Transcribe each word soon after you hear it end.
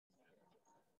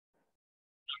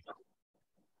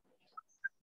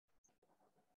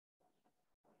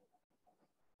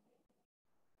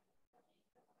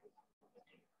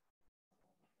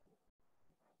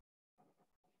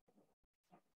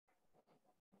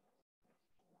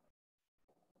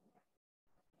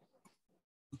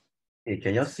Okay,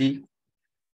 can you see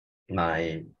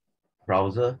my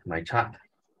browser, my chart?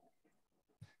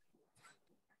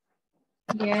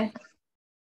 Yes.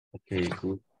 Okay,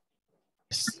 good.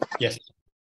 Yes.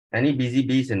 Any busy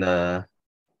bees in the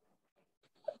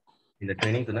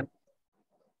training tonight?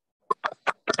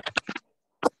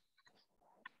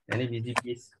 Any busy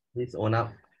bees? Please own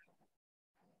up.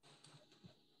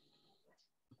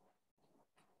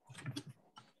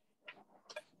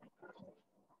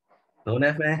 Don't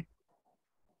have, eh?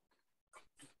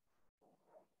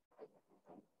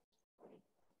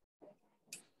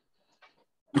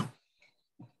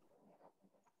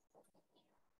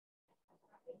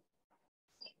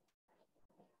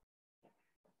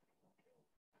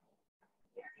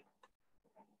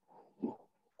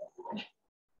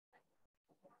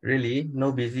 Really?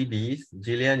 No busy bees?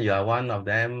 Jillian, you are one of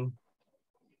them.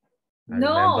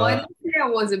 No, I didn't say I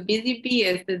was a busy bee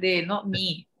yesterday, not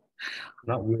me.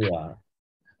 Not you are.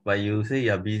 But you say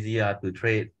you're busy to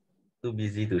trade. Too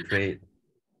busy to trade.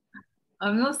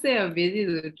 I'm not saying I'm busy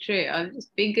to trade. I'm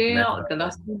just figuring out the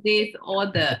last 2 days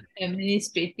all the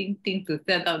administrating thing to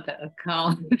set up the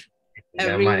account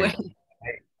Never everywhere. mind.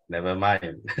 Never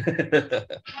mind.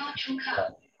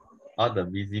 All the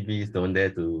busy bees don't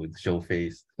dare to show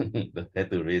face. Don't dare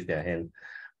to raise their hand.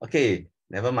 Okay,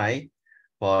 never mind.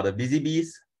 For the busy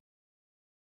bees,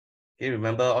 okay,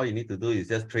 remember all you need to do is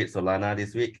just trade Solana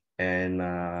this week. And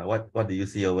what do you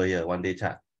see over here? 1-day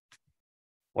chart.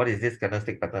 What is this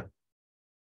candlestick pattern?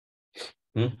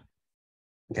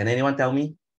 Can anyone tell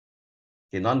me?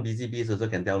 Okay, non-busy bees also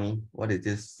can tell me. What is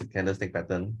this candlestick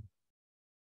pattern?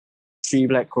 3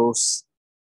 black crows.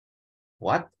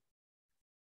 What?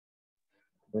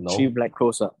 The No. 3 black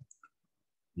crows.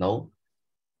 No.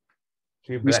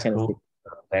 3 Which black crows. candlestick?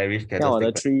 Bearish Yeah,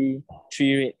 candlestick. the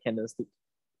three red candlestick.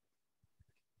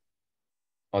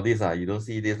 Oh, this you don't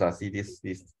see this, see this.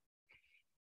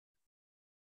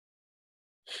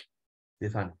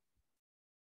 This one.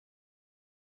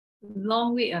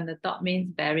 Long wick on the top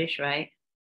means bearish, right?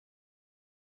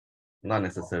 Not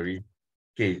necessary.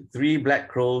 Okay, 3 black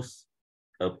crows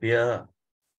appear.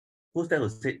 Who's that who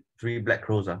said 3 black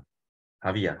crows?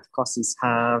 Harvey? Because it's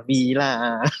Harvey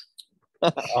lah.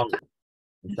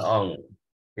 Mr. Ong.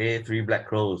 Okay, 3 black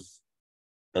crows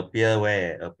appear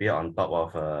where? Appear on top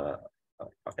of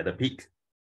at the peak.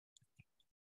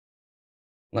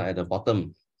 Not at the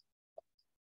bottom.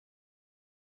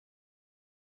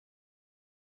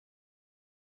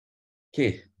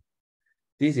 Okay,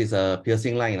 this is a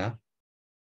piercing line. A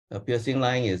piercing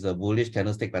line is a bullish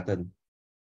candlestick pattern.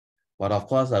 But of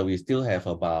course, we still have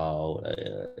about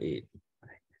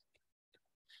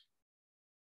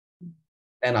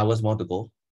 10 hours more to go.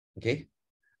 Okay,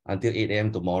 until 8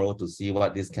 a.m. tomorrow to see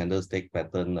what this candlestick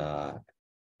pattern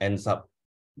ends up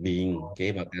being.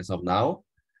 Okay, but as of now,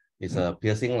 it's a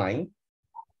piercing line.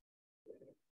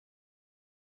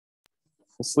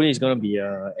 Hopefully it's going to be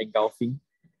engulfing.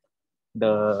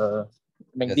 The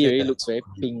MACD already looks very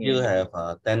pink. You have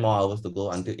 10 more hours to go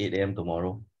until 8 a.m.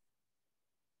 tomorrow.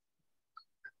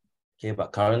 Okay,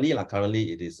 but currently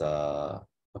it is a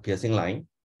piercing line,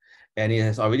 and it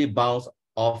has already bounced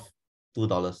off $2,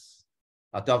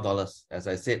 $12, as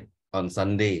I said on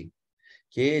Sunday.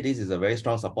 Okay, this is a very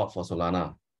strong support for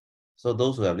Solana. So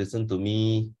those who have listened to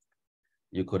me,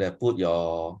 you could have put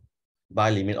your buy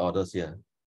limit orders here.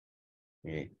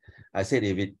 Okay, I said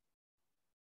if it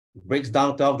breaks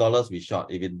down $12, we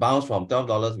short. If it bounced from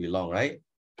 $12, we long, right?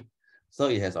 So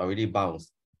it has already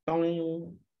bounced. Okay,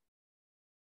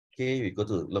 we go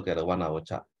to look at the 1 hour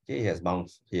chart. Okay, it has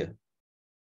bounced here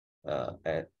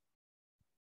at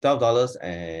 $12,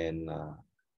 and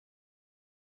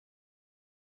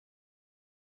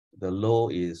the low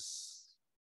is,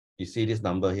 you see this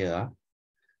number here.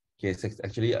 Okay, it's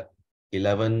actually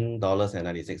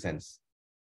 $11.96.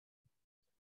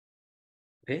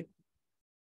 Okay,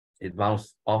 it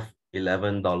bounced off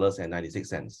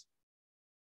 $11.96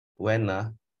 when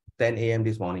 10 a.m.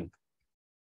 this morning.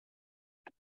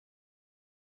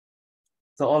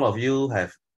 So all of you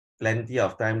have plenty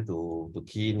of time to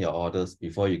key in your orders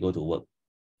before you go to work,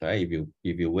 right?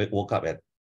 If you woke up at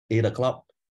 8 o'clock,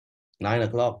 9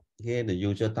 o'clock, okay, the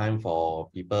usual time for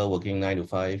people working 9 to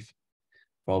 5,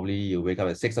 probably you wake up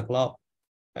at 6 o'clock,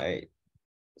 right?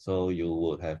 So you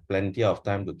would have plenty of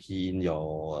time to key in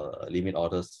your limit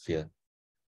orders here.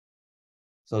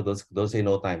 So don't say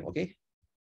no time, okay?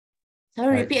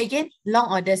 Sorry, repeat again.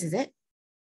 Long orders, is it?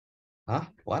 Huh?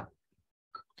 What?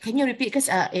 Can you repeat? Because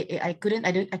I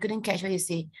couldn't catch what you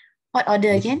say. What order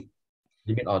again?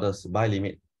 Limit orders, buy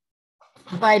limit.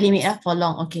 Buy limit for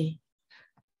long. Okay.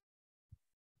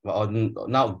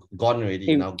 Now gone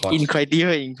already. Now gone. In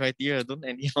criteria, don't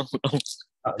anyhow long.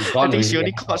 I Gone think she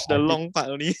already. only caught the long part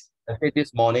only. I said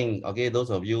this morning, okay,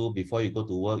 those of you before you go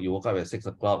to work, you woke up at 6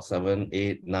 o'clock, 7,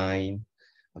 8, 9.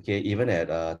 Okay, even at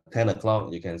 10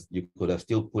 o'clock, you could have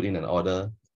still put in an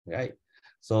order, right?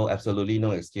 So absolutely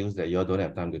no excuse that you don't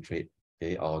have time to trade,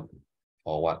 okay, or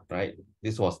what, right?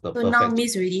 This was the So now perfect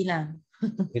miss already lah.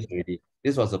 miss already.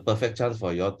 This was a perfect chance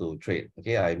for you all to trade.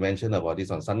 Okay, I mentioned about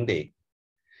this on Sunday.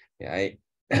 Right.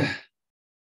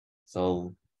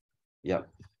 So, yeah.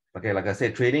 Okay, like I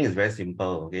said, trading is very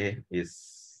simple. Okay, is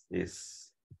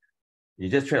you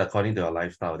just trade according to your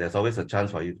lifestyle. There's always a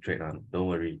chance for you to trade on. Don't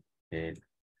worry. Okay.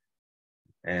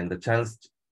 And the chance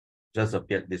just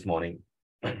appeared this morning.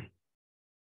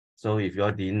 So if you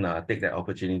all didn't take that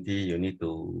opportunity, you need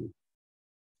to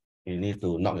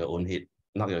knock your own head,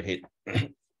 knock your head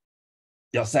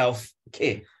yourself.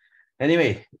 Okay.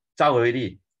 Anyway, ciao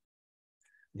already.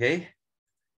 Okay,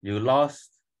 you lost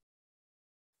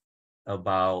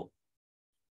about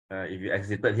if you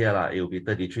exited here it will be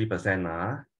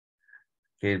 33%.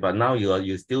 Okay, but now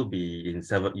you still be in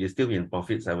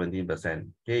profit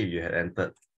 17%. Okay, if you had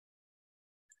entered.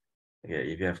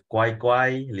 Okay, if you have quite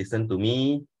listen to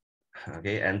me.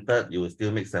 Okay, entered, you will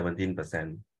still make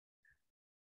 17%.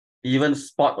 Even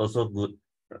spot also good.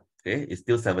 Okay, it's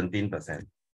still 17%.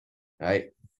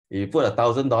 Right? If you put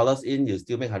 $1,000 in, you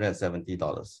still make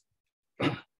 $170.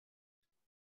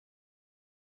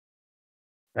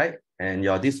 Right? And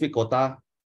your this week quota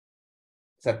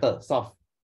settled, soft,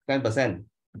 10%.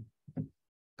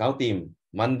 Cow team,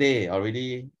 Monday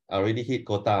already hit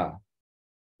quota.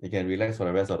 You can relax for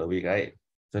the rest of the week, right?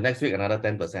 So next week, another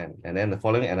 10%. And then the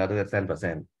following, another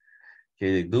 10%.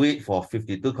 Okay, do it for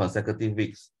 52 consecutive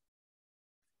weeks.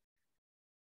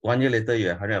 1 year later, you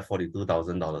have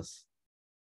 $142,000.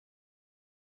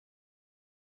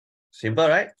 Simple,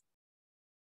 right?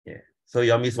 Yeah. So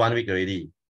you missed 1 week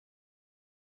already.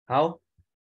 How?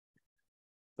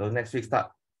 So next week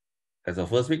start as the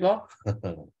first week, lor.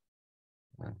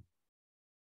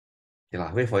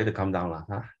 Okay, wait for it to come down,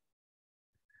 huh?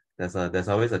 There's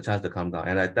always a chance to come down.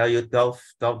 And I tell you,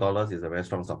 $12 is a very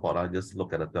strong support. Just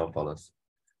look at the $12.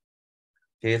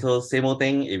 Okay, so same old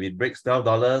thing. If it breaks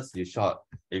 $12, you short.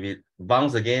 If it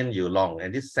bounce again, you long.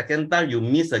 And this second time you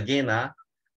miss again,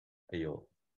 you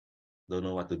don't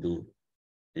know what to do.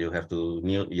 You have to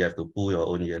pull your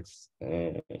own ears.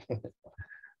 Okay.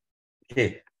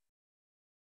 Okay,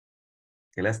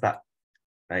 let's start.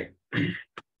 Right.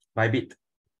 Bybit.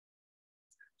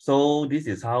 So this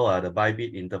is how the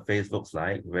Bybit interface looks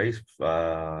like.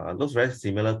 Looks very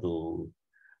similar to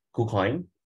KuCoin,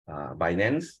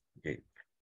 Binance. Okay.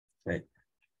 Right.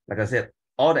 Like I said,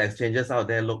 all the exchanges out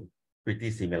there look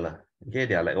pretty similar. Okay,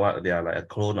 they are like what? They are like a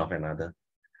clone of another.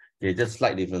 Okay, just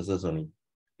slight differences only.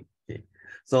 Okay,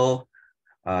 so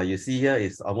you see here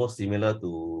is almost similar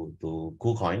to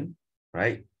KuCoin,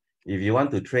 right? If you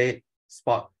want to trade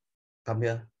spot, come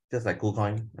here, just like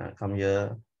KuCoin. Come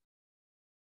here.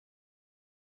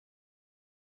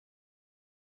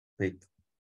 Click.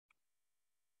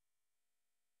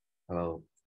 Hello.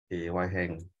 Okay, why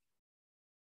hang?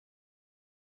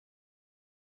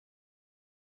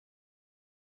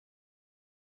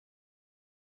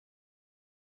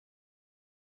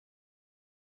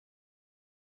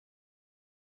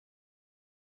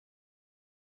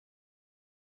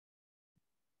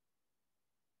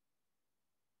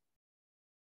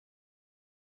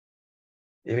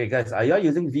 Anyway, guys, are you all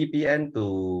using VPN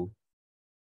to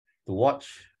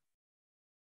watch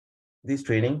this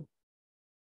training?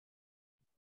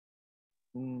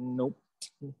 Nope.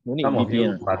 No need Some of you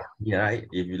VPN. are, yeah, right?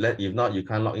 If not, you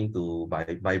can't log into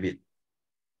Bybit.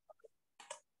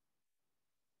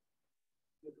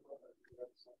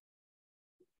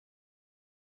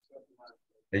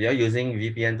 You're using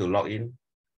VPN to log in?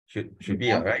 Should be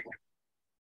Yeah. all right.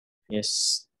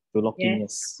 Yes. To log in, Yeah.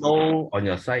 yes. So on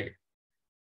your site,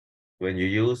 when you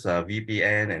use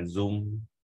VPN and Zoom,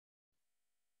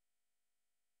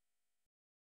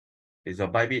 is your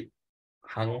Bybit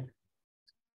hung?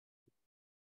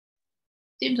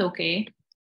 Seems okay.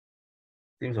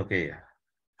 Seems okay.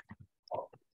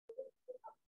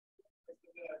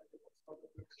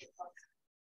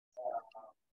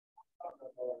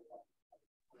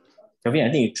 Kevin,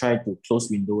 I think you try to close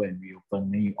window and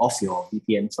reopen. Then you off your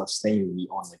VPN first, then you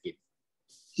re-on again.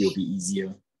 It will be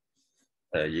easier.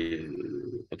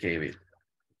 Okay, wait.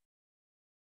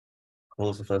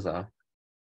 Close first.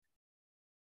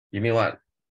 You mean what?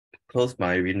 Close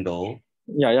my window.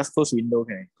 Yeah, just close window.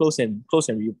 Okay. Close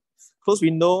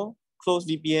window, close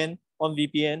VPN, on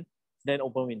VPN, then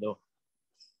open window.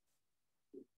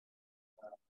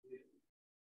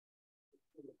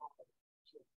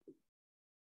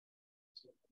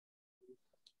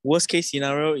 Worst case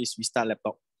scenario is we start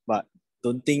laptop, but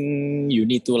don't think you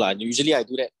need to lah. Usually I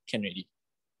do that, can already.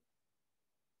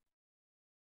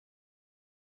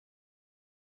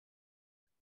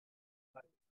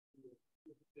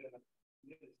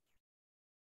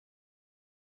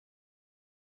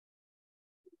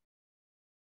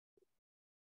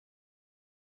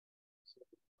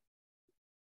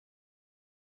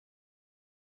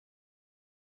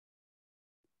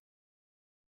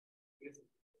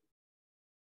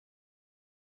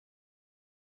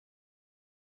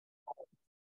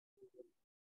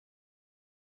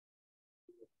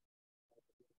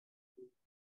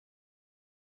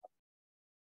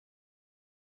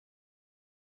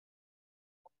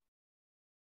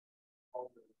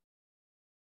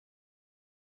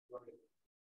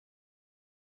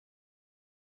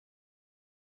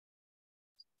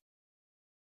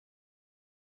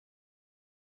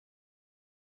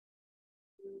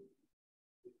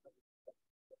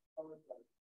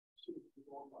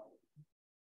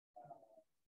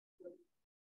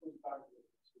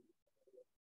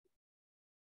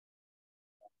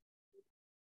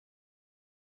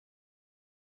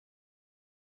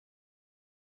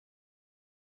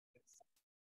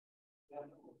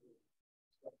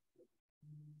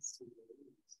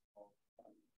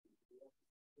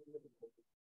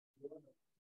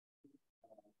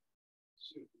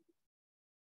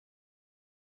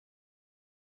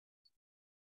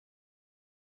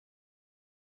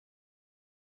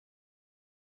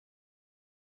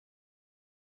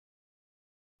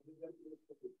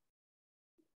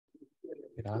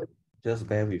 Yeah, just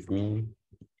bear with me.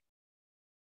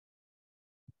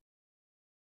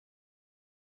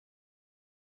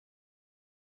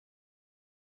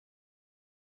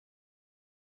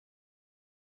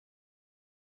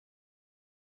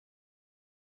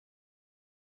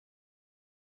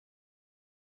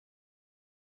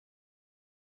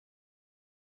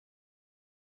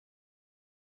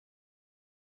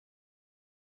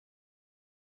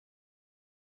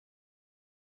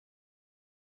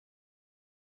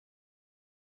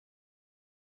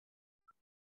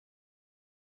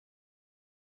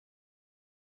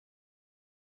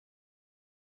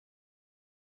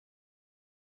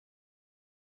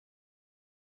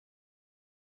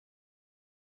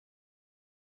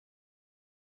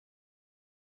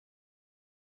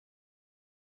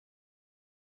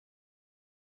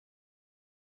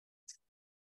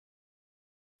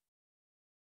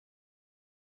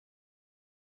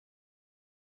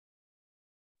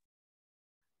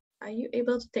 Are you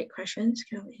able to take questions,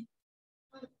 Kelly?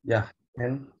 Yeah,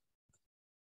 and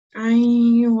I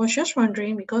was just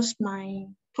wondering because my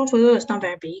portfolio is not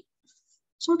very big.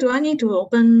 So do I need to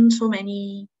open so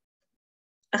many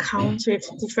accounts with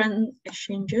different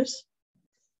exchanges?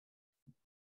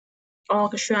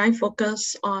 Or should I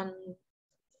focus on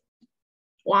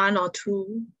one or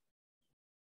two?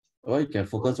 well, you can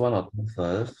focus one or two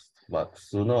first, but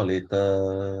sooner or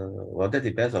later, well, that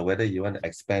depends on whether you want to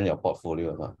expand your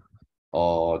portfolio or not.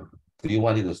 Or do you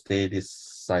want it to stay this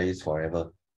size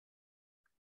forever?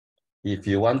 If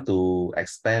you want to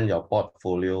expand your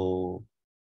portfolio,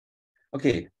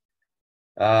 okay.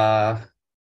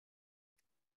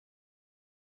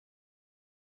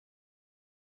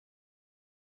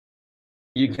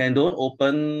 You can don't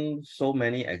open so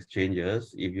many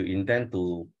exchanges if you intend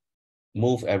to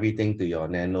move everything to your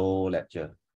nano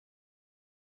ledger.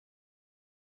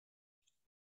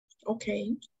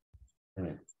 Okay.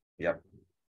 Yep.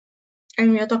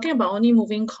 And we are talking about only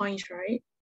moving coins, right?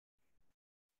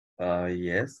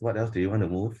 Yes. What else do you want to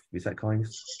move beside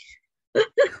coins?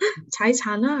 财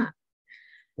产啊.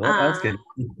 What else can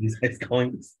you move besides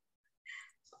coins?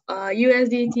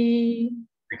 USDT.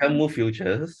 You can't move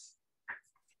futures.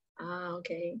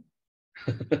 Okay.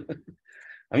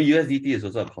 I mean, USDT is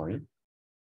also a coin.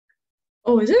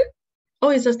 Oh, is it? Oh,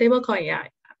 it's a stable coin, yeah.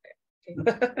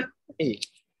 Okay. Hey,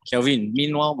 Kelvin,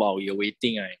 meanwhile, while you're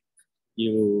waiting, right,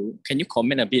 can you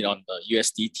comment a bit on the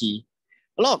USDT?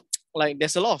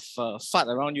 There's a lot of FUD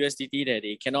around USDT that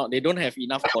they don't have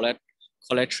enough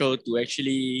collateral to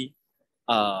actually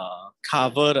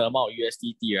cover the amount of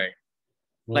USDT, right?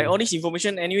 Like all this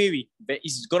information, anyway,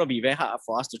 it's gonna be very hard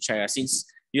for us to check since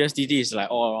USDT is like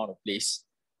all around the place.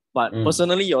 But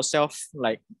personally, yourself,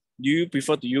 like, do you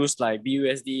prefer to use like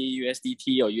BUSD,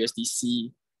 USDT, or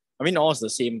USDC? I mean, all is the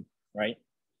same, right?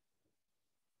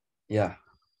 Yeah,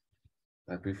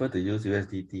 I prefer to use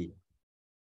USDT.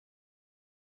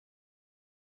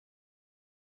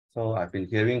 So I've been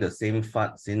hearing the same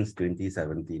FUD since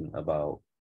 2017 about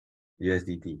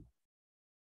USDT.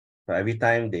 But every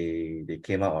time they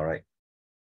came out all right.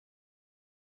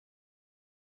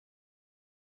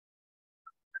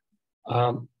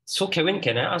 So Kevin,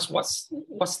 can I ask what's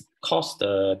caused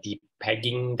the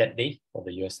pegging that day for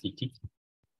the USDT?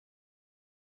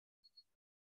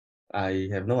 I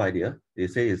have no idea. They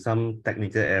say it's some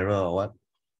technical error or what.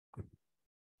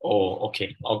 Oh,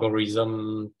 okay.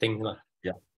 Algorithm thing lah.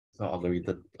 Yeah, so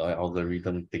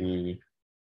algorithm thingy.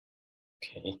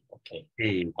 Okay, okay.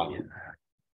 Hey, Wow.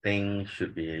 thing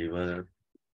should be able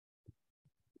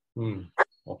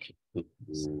Okay. to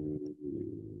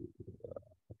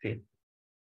okay.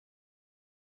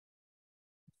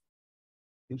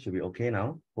 It should be okay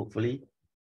now, hopefully.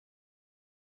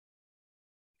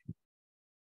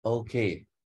 Okay.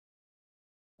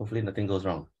 Hopefully nothing goes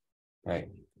wrong. Right.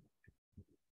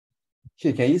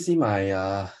 Okay, can you see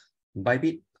my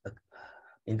Bybit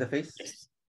interface? Yes.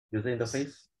 User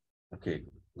interface? Okay,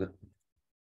 good.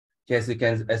 Okay,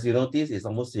 as you notice, it's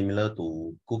almost similar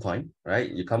to KuCoin, right?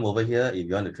 You come over here if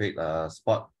you want to trade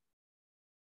spot.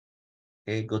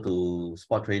 Okay, go to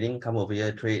spot trading, come over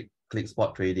here, trade, click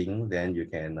spot trading, then you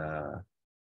can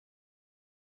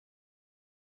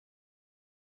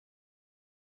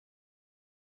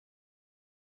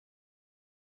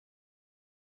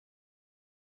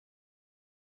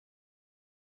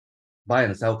buy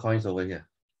and sell coins over here.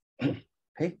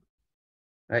 Okay,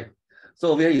 right?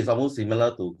 So over here is almost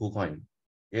similar to KuCoin.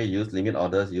 Here you use limit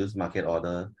orders, use market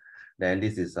order. Then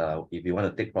this is if you want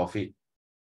to take profit,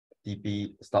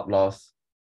 TP, stop loss.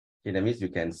 Okay, that means you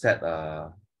can set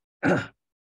your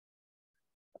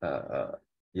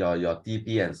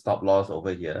TP and stop loss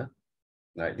over here.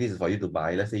 Right, this is for you to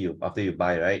buy. Let's say after you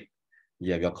buy, right,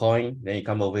 you have your coin, then you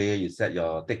come over here, you set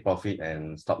your take profit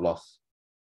and stop loss.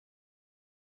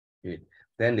 Okay.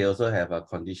 Then they also have a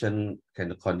conditional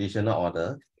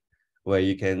order where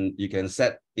you can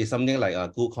set, it's something like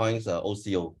KuCoin's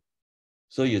OCO.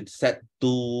 So you set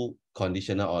two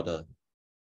conditional order.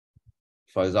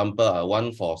 For example,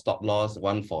 one for stop loss,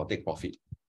 one for take profit.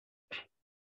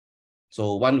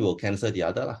 So one will cancel the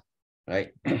other,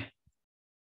 right?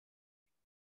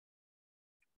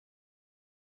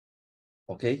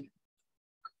 Okay.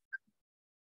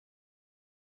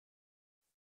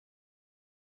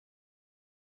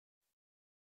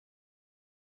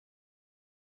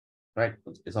 Right,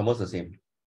 it's almost the same.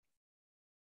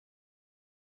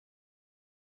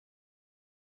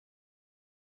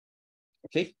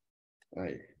 Okay,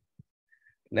 right.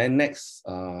 Then next,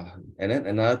 and then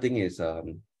another thing is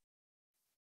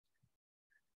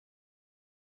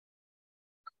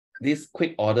this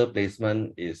quick order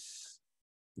placement is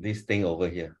this thing over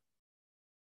here.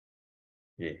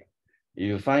 Okay.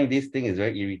 You find this thing is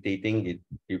very irritating.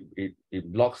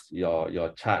 It blocks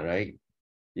your chart, right?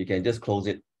 You can just close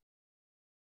it.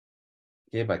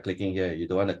 Okay, by clicking here. You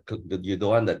don't want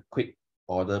the quick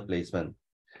order placement.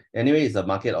 Anyway, it's a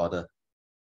market order.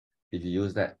 If you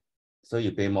use that, so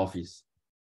you pay more fees.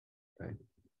 Right?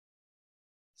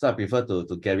 So I prefer to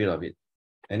get rid of it.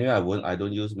 Anyway, I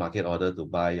don't use market order to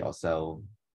buy or sell.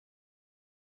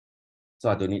 So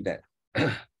I don't need that.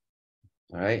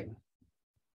 All right.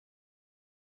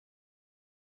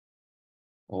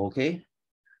 Okay.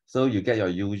 So you get your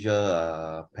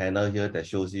usual panel here that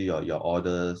shows you your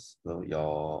orders,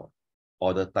 your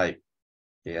order type,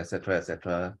 okay, etc.,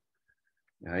 etc.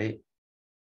 Right?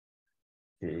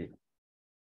 Okay.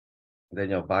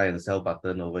 Then your buy and sell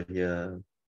button over here.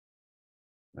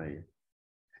 Right.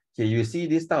 Okay, you see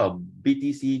this type of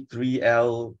BTC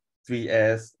 3L,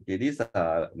 3S. Okay, these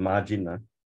are margin.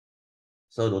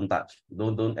 So don't touch.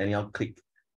 Don't anyhow click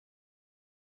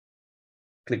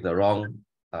the wrong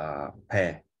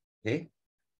pair. Okay.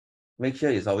 Make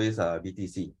sure it's always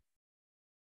BTC.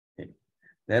 Okay.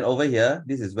 Then over here,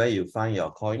 this is where you find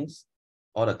your coins,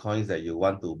 all the coins that you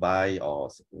want to buy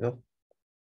or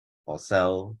or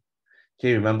sell.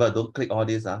 Okay, remember, don't click all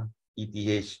this.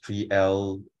 ETH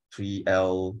 3L,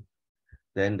 3L.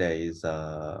 Then there is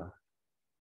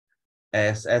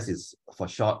S is for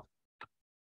short.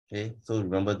 Okay, so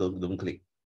remember, don't click.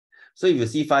 So if you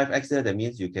see 5x there, that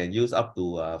means you can use up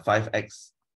to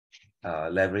 5x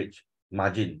leverage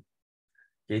margin.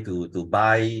 Okay, to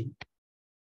buy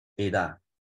ADA.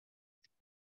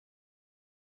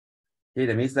 Okay,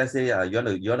 that means let's say you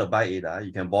want to buy ADA,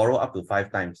 you can borrow up to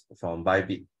 5 times from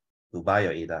Bybit to buy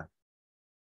your ADA.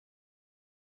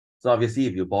 So obviously,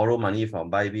 if you borrow money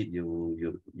from Bybit,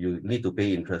 you need to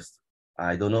pay interest.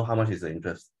 I don't know how much is the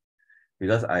interest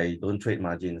because I don't trade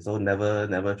margin, so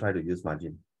never try to use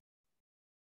margin.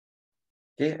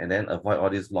 Okay, and then avoid all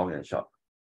this long and short.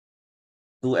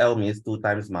 2L means 2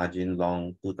 times margin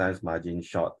long, 2 times margin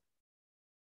short.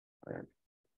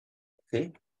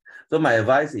 Okay, so my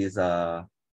advice is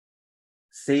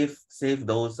save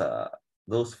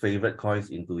those favorite coins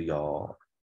into your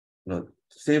No,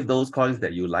 save those coins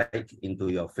that you like into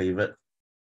your favorite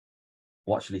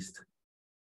watch list.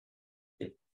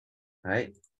 Okay.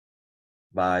 Right?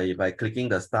 By clicking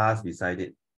the stars beside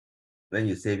it, then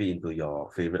you save it into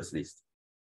your favorites list.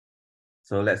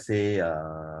 So let's say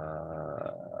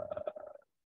okay,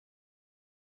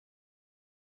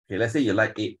 let's say you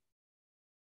like 8.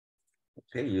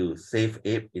 Okay, you save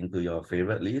 8 into your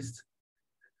favorite list.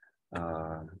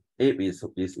 8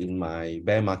 is in my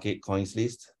bear market coins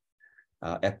list.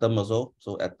 Atom also.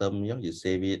 So Atom, you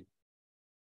save it.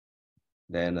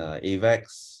 Then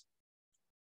AVAX.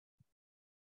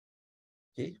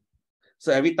 Okay.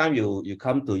 So every time you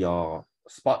come to your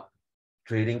spot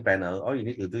trading panel, all you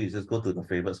need to do is just go to the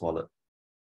favorites wallet.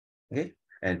 Okay.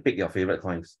 And pick your favorite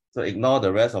coins. So ignore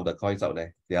the rest of the coins out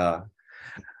there. Yeah.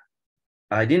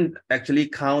 I didn't actually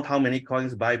count how many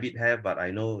coins Bybit have, but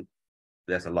I know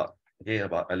there's a lot. Okay,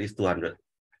 about at least 200.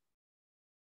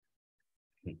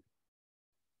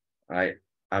 I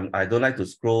don't like to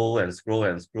scroll and scroll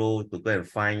and scroll to go and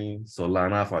find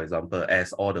Solana, for example,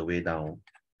 S all the way down.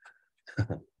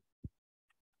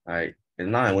 Right,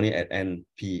 and now I'm only at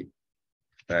NP,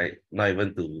 right? Not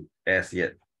even to S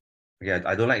yet. Okay,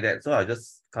 I don't like that, so I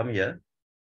just come here,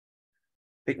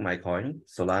 pick my coin,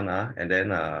 Solana, and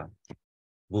then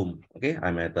boom. Okay,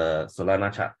 I'm at the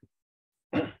Solana chart.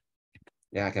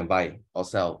 Then I can buy or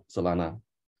sell Solana.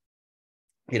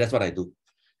 Okay, that's what I do.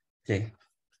 Okay,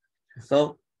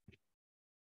 so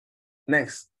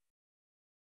next,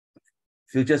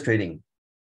 futures trading.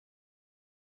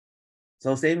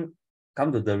 So same,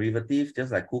 come to derivative,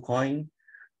 just like KuCoin,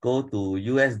 go to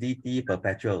USDT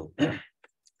perpetual,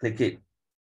 click it.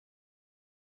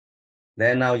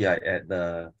 Then now you're at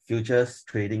the futures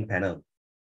trading panel.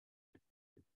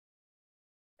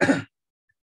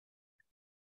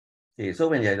 Okay, so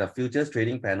when you're at the futures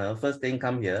trading panel, first thing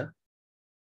come here.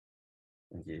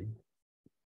 Okay.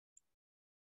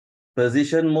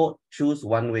 Position mode, choose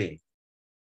one way,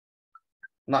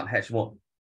 not hedge mode.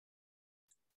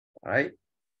 All right.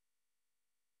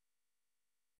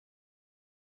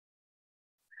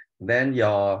 Then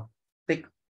your take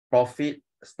profit,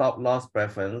 stop loss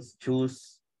preference,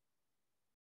 choose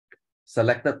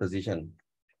selected position.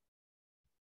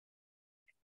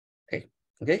 Okay.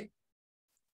 Okay.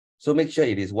 So make sure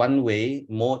it is one way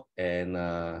mode and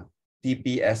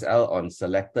TPSL on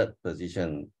selected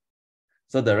position.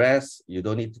 So the rest you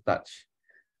don't need to touch.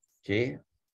 Okay.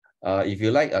 If you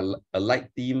like a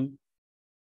light theme,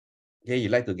 okay, you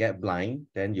like to get blind,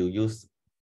 then you use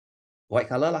white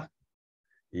color lah.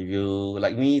 If you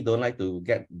like me don't like to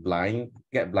get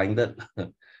blinded,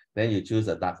 then you choose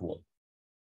a dark mode.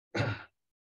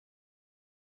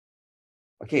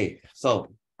 Okay,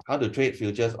 so how to trade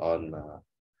futures on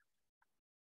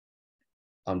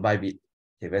Bybit?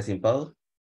 Okay, very simple.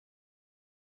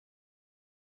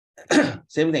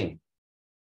 Same thing.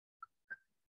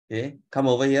 Okay, come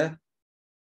over here.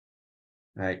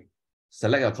 Right,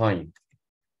 select a coin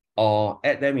or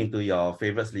add them into your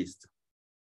favorites list.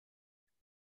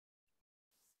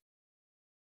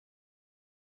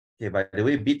 Okay, by the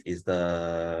way, BIT is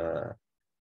the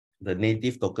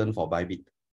native token for Bybit.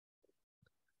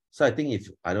 So I think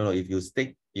I don't know if you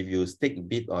stake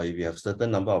BIT or if you have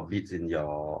certain number of bits in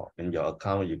your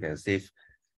account, you can save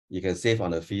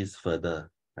on the fees further,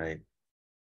 right?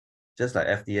 Just like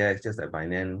FTX, just like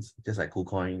Binance, just like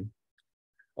KuCoin.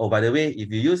 Oh, by the way,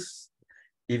 if you use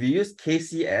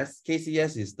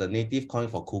KCS is the native coin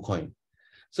for KuCoin.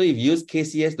 So if you use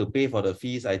KCS to pay for the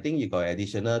fees, I think you got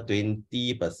additional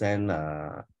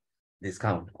 20%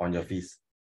 discount on your fees,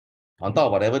 on top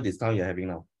of whatever discount you're having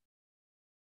now.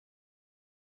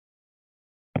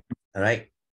 All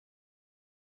right.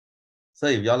 So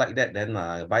if you're like that, then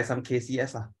buy some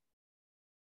KCS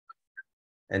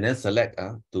and then select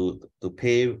to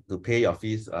pay your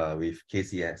fees with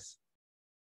KCS.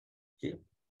 Okay.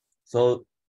 So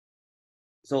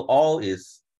all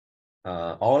is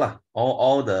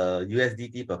all the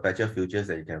USDT perpetual futures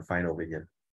that you can find over here,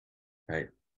 right?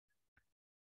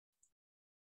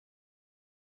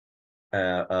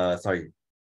 Sorry.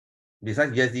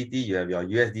 Besides USDT, you have your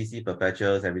USDC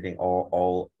perpetuals, everything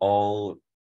all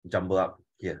jumbled up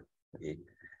here. Okay.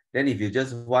 Then if you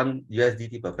just want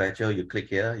USDT perpetual, you click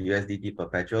here, USDT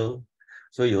perpetual.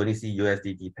 So you only see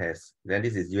USDT pairs. Then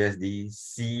this is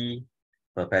USDC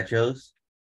perpetuals.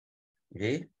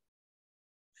 Okay.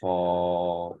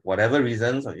 For whatever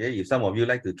reasons, okay, if some of you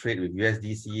like to trade with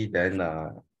USDC, then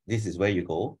this is where you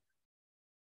go.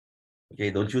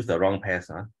 Okay, don't choose the wrong pairs.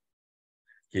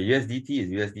 Okay, USDT is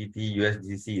USDT,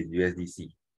 USDC is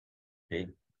USDC. Okay.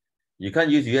 You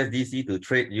can't use USDC to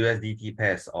trade USDT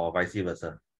pairs or vice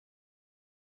versa.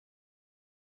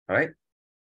 All right.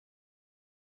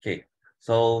 Okay.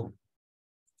 So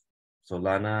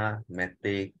Solana,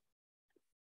 Matic,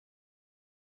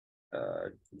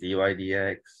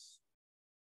 DYDX,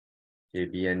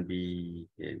 KBNB.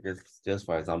 Okay, just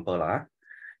for example,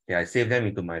 okay, I save them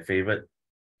into my favorite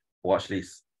watch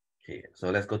list. Okay, so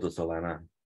let's go to Solana.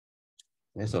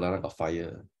 And Solana got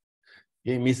fire.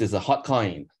 Okay, means it's a hot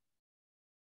coin.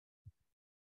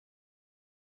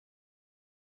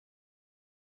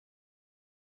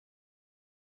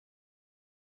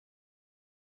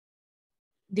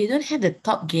 They don't have the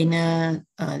top gainer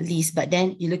list, but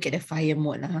then you look at the fire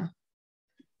mode. No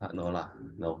lah,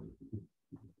 no.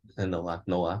 No,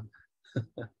 no.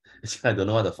 I don't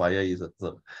know what the fire is,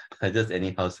 so I just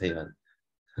anyhow say it.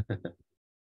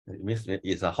 It means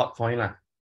it's a hot coin lah.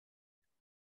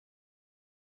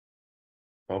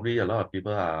 Probably a lot of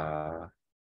people are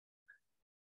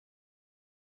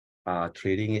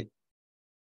trading it.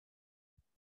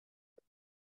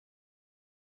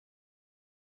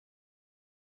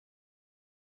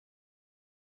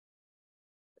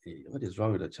 Hey, what is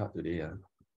wrong with the chart today?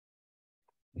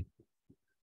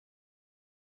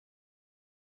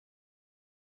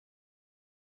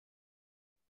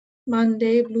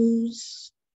 Monday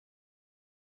blues.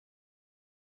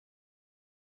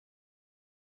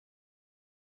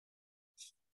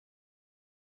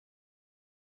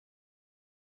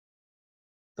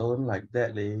 Don't like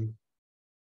that, leh.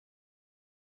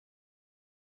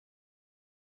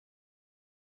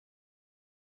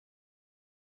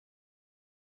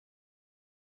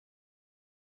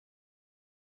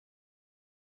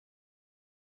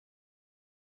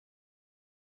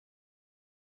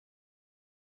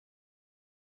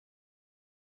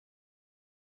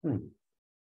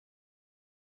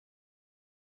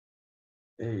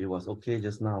 Hey, it was okay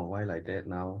just now. Why like that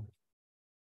now?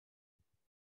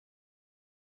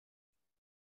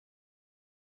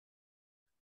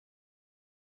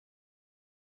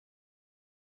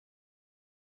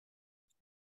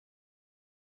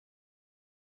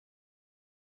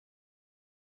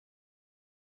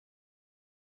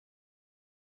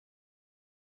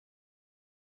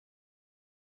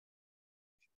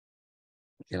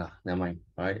 Okay lah, never mind.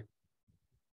 All right.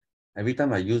 Every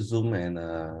time I use Zoom and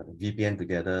VPN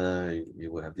together, you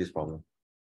will have this problem.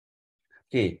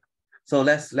 Okay, so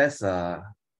let's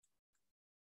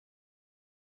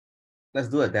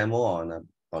do a demo on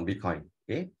Bitcoin.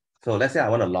 Okay, so let's say I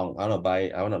want to long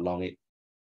it.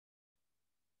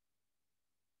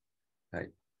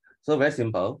 Right. So very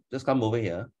simple. Just come over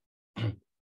here.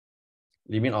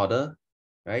 Limit order,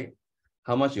 right?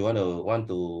 How much you want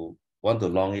to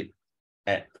long it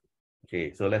at?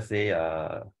 Okay, so let's say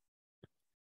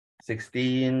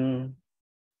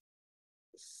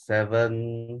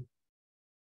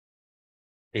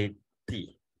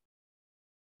 16,780.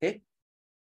 Okay,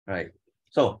 right.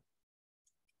 So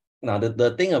now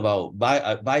the thing about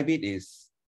Bybit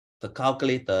is the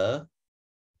calculator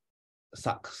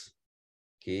sucks.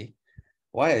 Okay,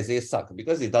 why I say suck?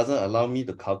 Because it doesn't allow me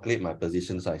to calculate my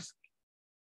position size.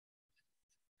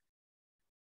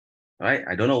 Right?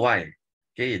 I don't know why.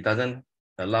 Okay, it doesn't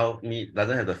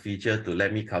have the feature to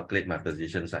let me calculate my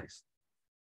position size.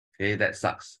 Okay, that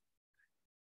sucks.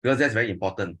 Because that's very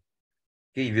important.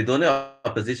 Okay, if you don't know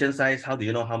a position size, how do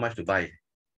you know how much to buy?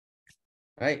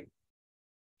 Right?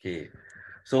 Okay.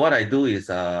 So what I do is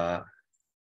either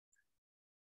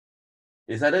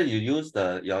you use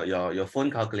your phone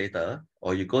calculator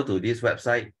or you go to this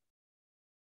website.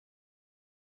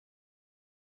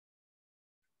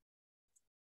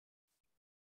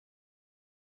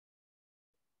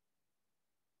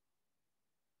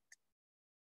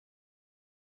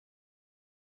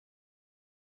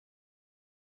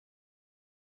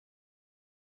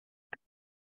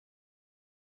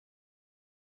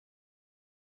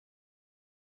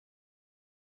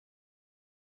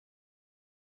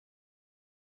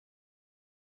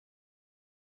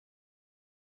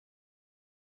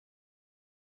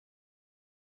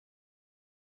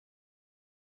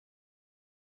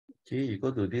 Okay, you go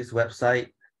to this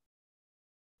website.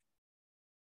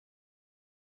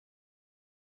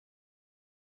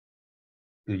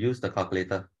 You use the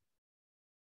calculator.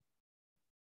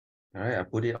 All right, I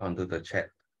put it onto the chat.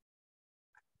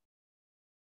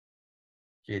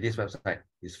 Okay, this website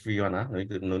is free one,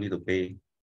 no need to pay.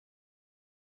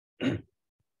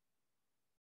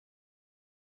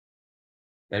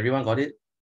 Everyone got it?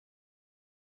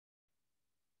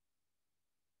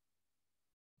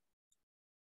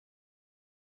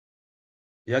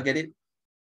 You all get it?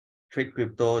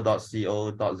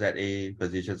 tradecrypto.co.za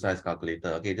position size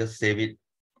calculator. Okay, just save it.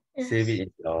 Yes. Save it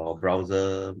in your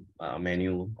browser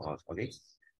menu. Okay,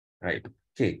 right.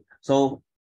 Okay, so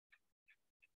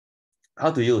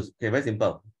How to use? Okay, very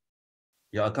simple.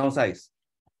 Your account size.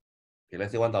 Okay,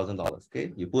 let's say $1,000.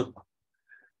 Okay, you put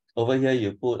over here.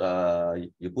 You put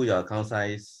your account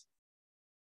size.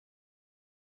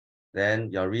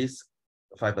 Then your risk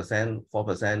 5%,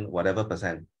 4%, whatever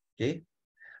percent. Okay.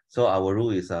 So our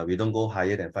rule is we don't go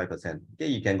higher than 5%. Okay,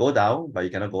 you can go down, but you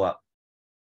cannot go up.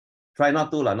 Try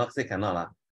not to lah, not say cannot lah.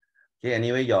 Okay,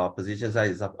 anyway, your position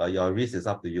size is up, your risk is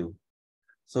up to you.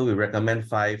 So we recommend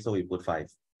 5, so we put 5.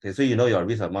 Okay, so you know your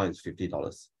risk amount is $50.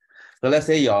 So let's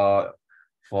say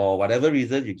for whatever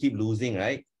reason you keep losing,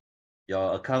 right?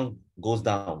 Your account goes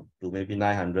down to maybe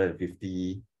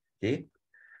 950. Okay,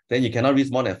 then you cannot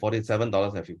risk more than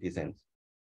 $47.50.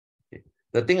 Okay.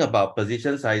 The thing about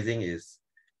position sizing is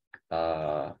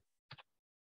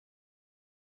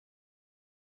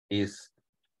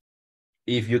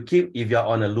if you're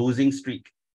on a losing streak,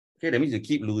 okay, that means you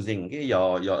keep losing. Okay,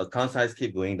 your account size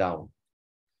keep going down.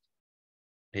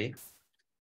 Okay,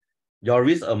 your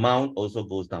risk amount also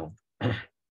goes down.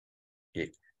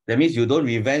 Okay, that means you don't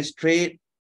revenge trade.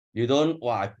 You don't,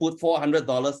 I put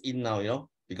 $400 in now, you know,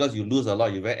 because you lose a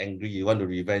lot, you're very angry, you want to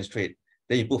revenge trade.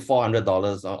 Then you put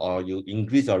 $400 or you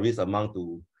increase your risk amount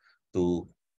to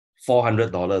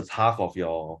 $400, half of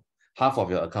your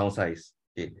account size.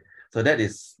 Okay, so that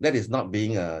is not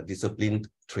being a disciplined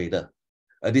trader.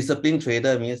 A disciplined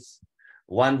trader means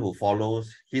one who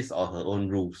follows his or her own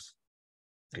rules.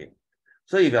 Okay,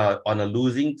 so if you're on a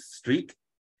losing streak,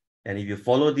 and if you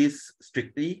follow this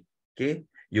strictly, okay,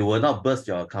 you will not burst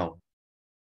your account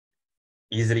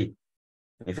easily.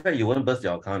 In fact, you won't burst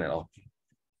your account at all.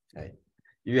 Okay.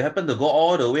 If you happen to go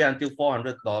all the way until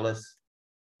 $400,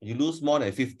 you lose more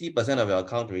than 50% of your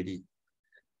account already.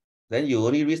 Then you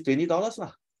only risk $20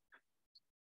 lah.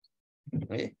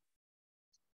 Okay.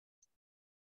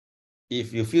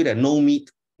 If you feel that no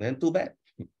meat, then too bad.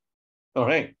 All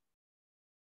right.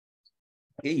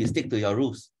 Okay, you stick to your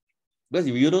rules. Because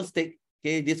if you don't stick,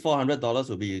 okay, this $400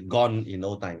 will be gone in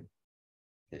no time.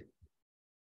 Okay.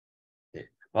 Okay.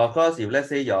 Well, of course, if let's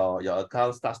say your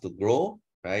account starts to grow,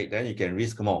 right, then you can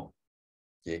risk more.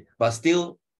 Okay, but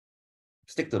still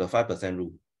stick to the 5%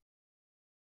 rule.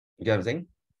 You get what I'm saying?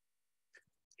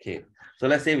 Okay, so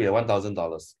let's say we have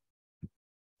 $1,000.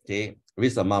 Okay,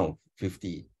 risk amount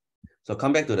 50. So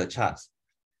come back to the charts.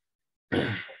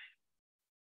 Okay,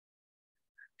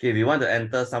 we want to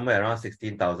enter somewhere around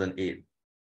 16,008.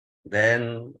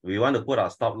 Then we want to put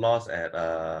our stop loss at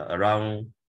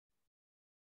around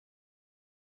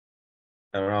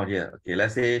here. Okay,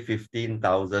 let's say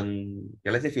 15,000.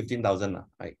 Okay, let's say 15,000,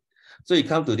 right? So you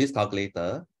come to this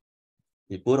calculator,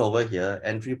 you put over here,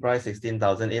 entry price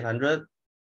 16,800,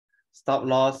 stop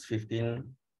loss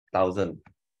 15,000.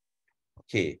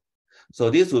 Okay,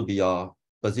 so this will be your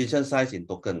position size in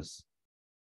tokens,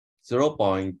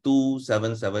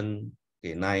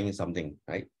 0.27789 something,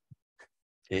 right?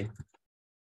 Okay.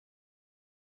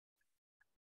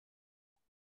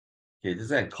 Okay,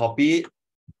 this is copy it,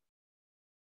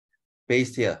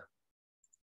 paste here.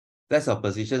 That's our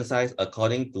position size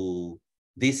according to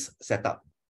this setup.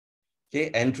 Okay,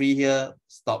 entry here,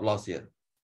 stop loss here.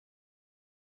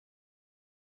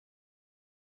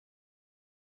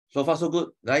 So far, so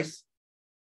good, guys.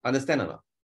 Understand or not?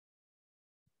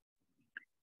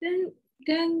 Then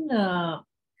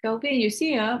Kelvin, you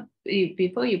see,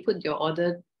 before you put your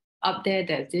order up there,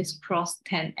 there's this cross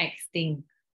 10x thing.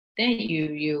 Then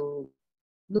you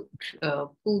look,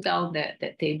 pull down that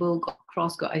table, got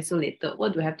isolated.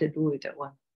 What do I have to do with that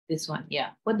one? This one,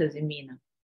 yeah. What does it mean?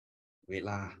 Wait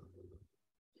lah.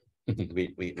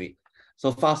 wait.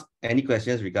 So fast, any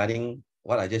questions regarding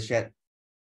what I just shared?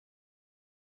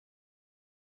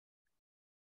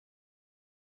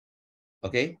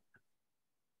 Okay.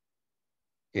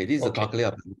 Okay, this is a calculator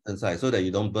of the size so that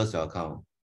you don't burst your account,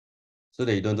 so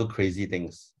that you don't do crazy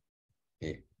things.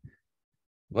 Okay.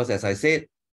 Because as I said,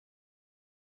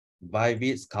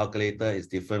 Bybit's calculator is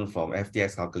different from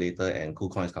FTX calculator and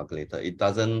KuCoin's calculator. It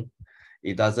doesn't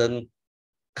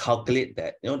calculate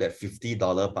that, that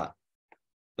 $50 part.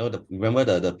 Remember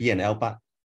the P&L part?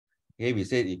 Okay, we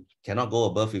said it cannot go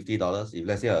above $50 if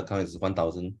let's say your account is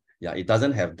 1,000. Yeah, it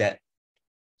doesn't have that.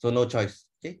 So no choice.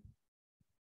 Okay.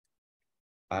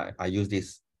 I use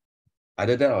this.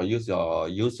 Either that or use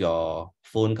your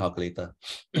phone calculator.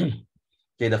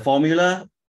 Okay, the formula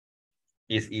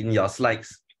is in your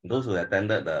slides. Those who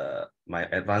attended my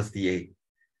advanced DA.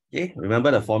 Okay, remember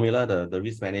the formula, the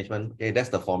risk management. Okay, that's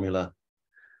the formula.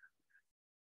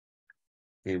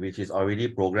 Okay, which is already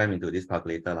programmed into this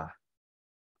calculator lah.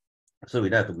 So we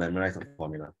don't have to memorize the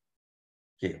formula.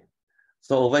 Okay.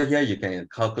 So over here, you can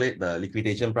calculate the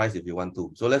liquidation price if you want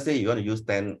to. So let's say you want to use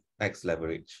 10x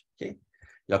leverage. Okay.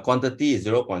 Your quantity is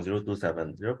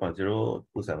 0.027,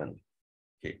 0.027.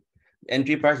 Okay.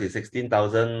 Entry price is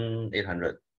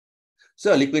 16,800.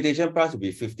 So a liquidation price will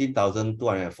be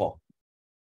 15,204.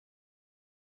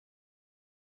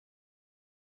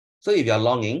 So if you're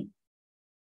longing,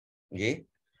 okay,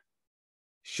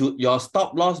 should your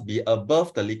stop loss be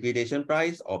above the liquidation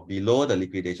price or below the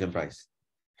liquidation price?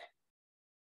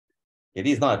 Okay,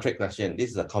 this is not a trick question.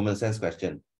 This is a common sense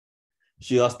question.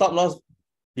 Should your stop loss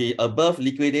be above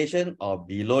liquidation or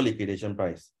below liquidation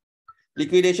price?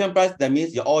 Liquidation price, that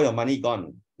means all your money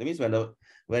gone. That means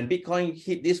when Bitcoin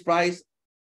hit this price,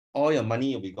 all your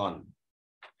money will be gone.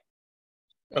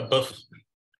 Above.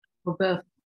 Above.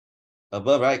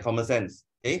 Above, right? Common sense.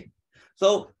 Okay.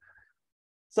 So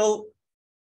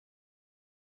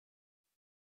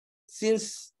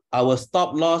since our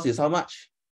stop loss is how much?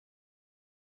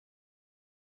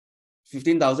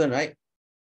 15,000, right?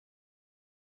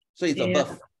 So it's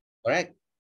above, correct?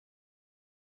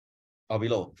 Or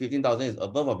below? 15,000 is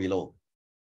above or below?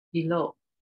 Below.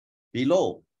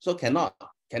 Below. So cannot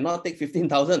take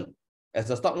 15,000 as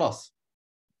a stop loss.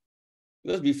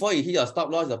 Because before you hit your stop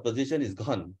loss, your position is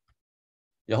gone.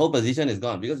 Your whole position is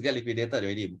gone because you get liquidated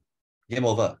already. Game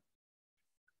over.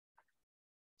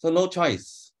 So no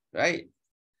choice, right?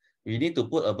 We need to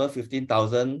put above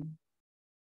 15,000.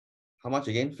 How much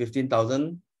again?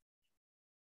 15,000.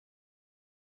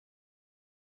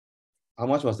 How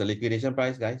much was the liquidation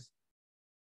price, guys?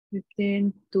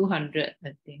 15,200,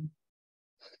 I think.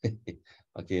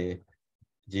 Okay.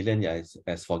 Jillian, yeah, is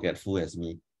as forgetful as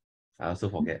me. I also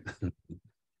forget.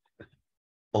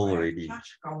 Old already.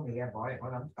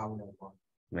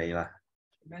 May lah.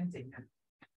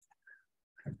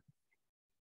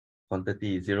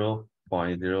 Quantity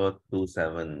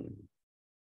 0.027.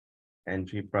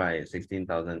 Entry price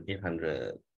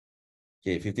 16,800.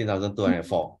 Okay,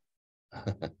 15,204.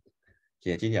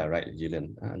 Okay, actually, you're right,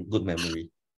 Jillian. Good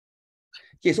memory.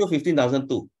 Okay, so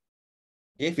 15,002.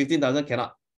 Okay, 15,000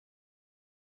 cannot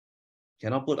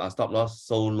put our stop loss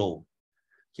so low.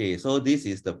 Okay, so this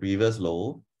is the previous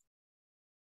low.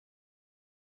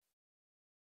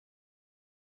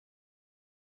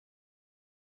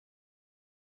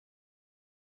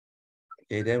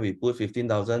 Okay, then we put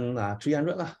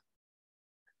 15,300 lah.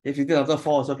 Okay,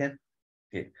 15,004 also can.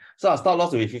 Okay, so our stop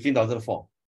loss will be 15,004.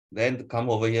 Then come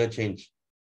over here, change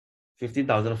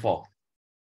 15,004.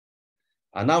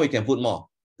 Now we can put more,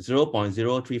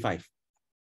 0.035.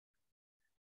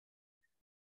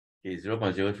 Okay,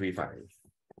 0.035.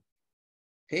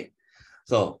 Okay,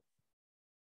 so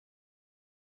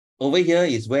over here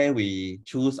is where we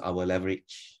choose our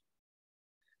leverage.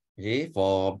 Okay,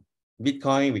 for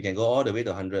Bitcoin, we can go all the way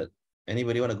to 100.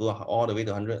 Anybody want to go all the way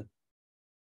to 100?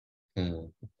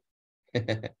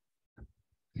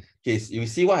 Okay, so you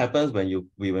see what happens when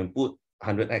we put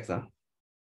 100x.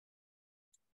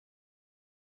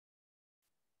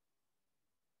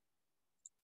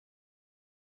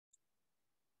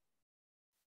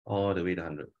 All the way to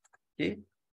 100. Okay.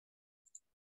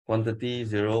 Quantity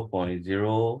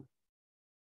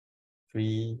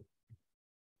 0.037.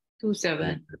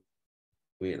 27.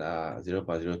 Wait,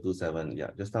 0.027. Yeah,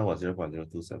 just now was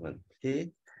 0.027.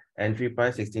 Okay. Entry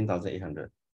price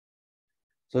 16,800.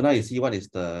 So now you see what is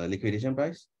the liquidation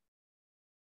price?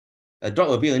 A drop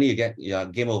a bit only, you get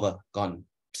game over, gone.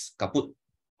 Psst, kaput.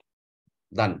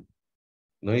 Done.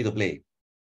 No need to play.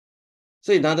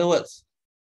 So in other words,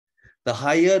 the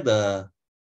higher the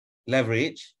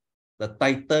leverage, the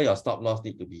tighter your stop loss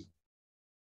need to be.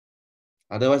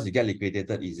 Otherwise, you get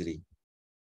liquidated easily.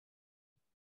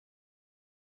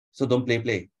 So don't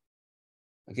play.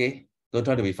 Okay? Don't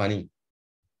try to be funny.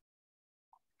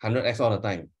 100x all the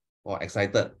time. Or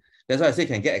excited. That's why I say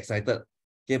can get excited.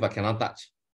 Okay, but cannot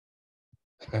touch.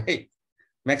 Right?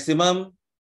 Maximum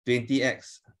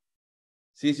 20x.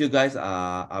 Since you guys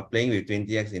are playing with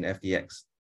 20x in FTX.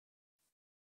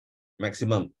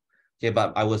 Maximum. Okay,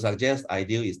 but I would suggest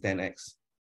ideal is 10x.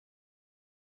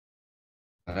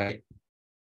 All right.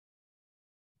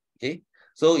 Okay.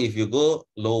 So if you go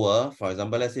lower, for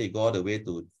example, let's say you go all the way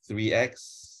to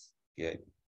 3x. Okay.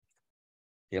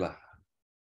 Okay lah.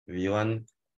 If you want,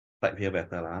 type here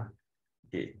better lah.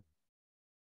 Okay.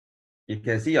 You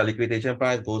can see your liquidation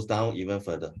price goes down even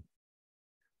further.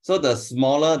 So the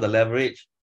smaller the leverage,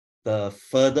 the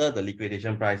further the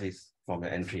liquidation price is from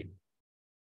the entry.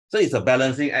 So it's a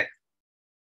balancing act.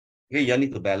 Okay, you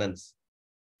need to balance.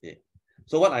 Okay.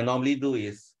 So what I normally do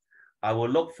is I will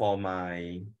look for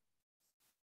my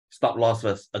stop loss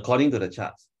first, according to the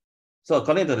charts. So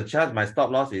according to the chart, my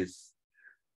stop loss is,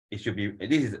 it should be,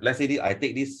 this is, let's say I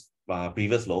take this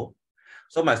previous low.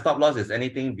 So my stop loss is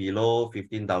anything below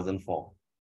 15,004.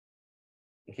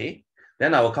 Okay,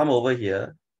 then I will come over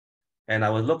here and I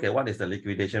will look at what is the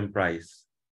liquidation price.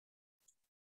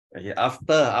 Okay,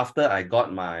 after I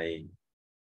got my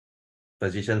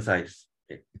position size.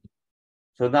 Okay.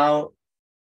 So now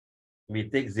we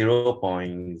take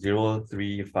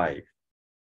 0.035.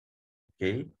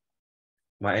 Okay.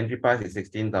 My entry price is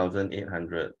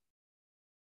 16,800.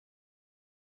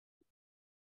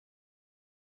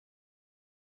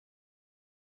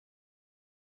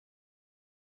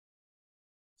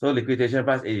 So liquidation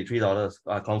price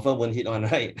 $83. Confirm won't hit on,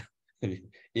 right? If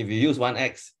you use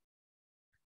 1x.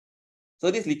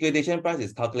 So this liquidation price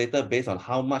is calculated based on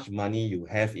how much money you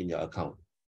have in your account.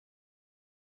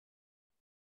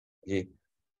 Okay.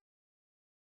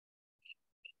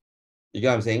 You get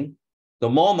what I'm saying? The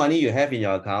more money you have in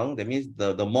your account, that means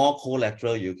the more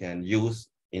collateral you can use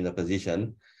in the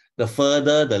position, the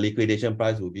further the liquidation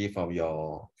price will be from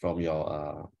your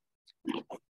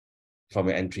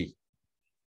entry.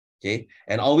 Okay,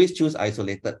 and always choose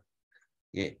isolated.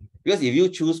 Okay, because if you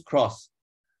choose cross,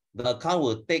 the account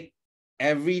will take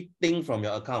everything from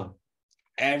your account.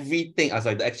 Everything,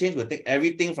 sorry, the exchange will take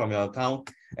everything from your account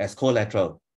as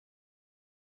collateral.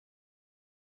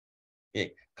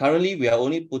 Okay, currently we are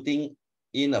only putting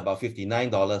in about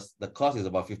 $59. The cost is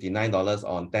about $59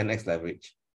 on 10x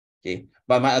leverage. Okay,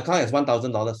 but my account is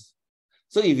 $1,000.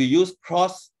 So if you use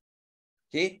cross,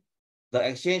 okay, the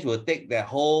exchange will take that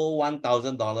whole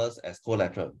 $1,000 as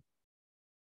collateral.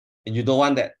 And you don't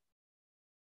want that.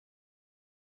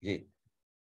 Okay,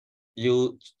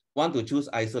 you want to choose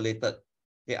isolated.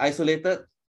 Okay, isolated.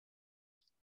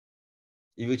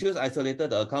 If you choose isolated,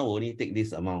 the account will only take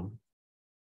this amount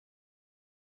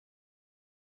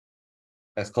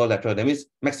as collateral. That means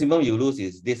maximum you lose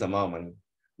is this amount of money,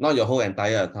 not your whole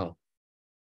entire account.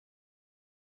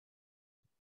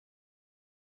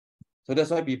 So that's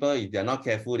why people, if they're not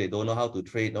careful, they don't know how to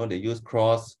trade, they use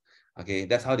cross. Okay,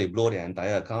 that's how they blow their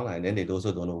entire account, and then they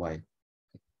also don't know why.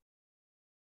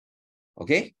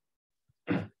 Okay,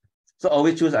 so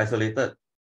always choose isolated.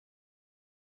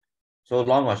 So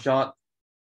long or short.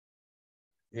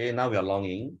 Okay, now we are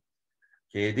longing.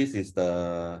 Okay, this is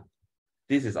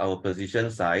our position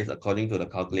size according to the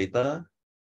calculator.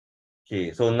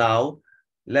 Okay, so now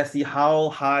let's see how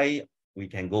high we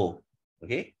can go.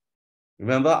 Okay,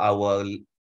 remember our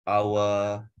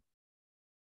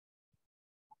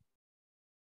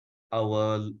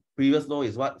previous low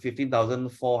is what?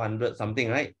 15,400 something,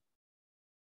 right?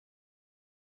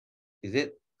 Is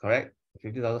it correct?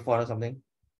 15,400 something.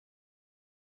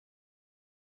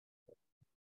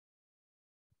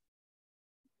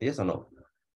 Yes or no?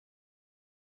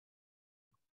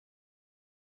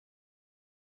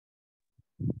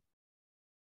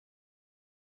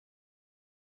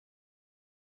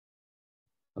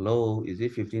 Hello, is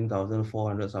it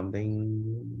 15,400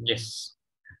 something? Yes.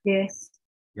 Yes.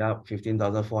 Yeah,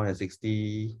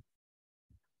 15,460.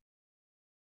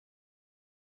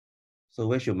 So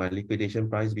where should my liquidation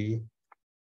price be?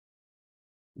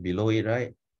 Below it,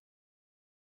 right?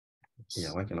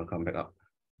 Yeah, why cannot come back up?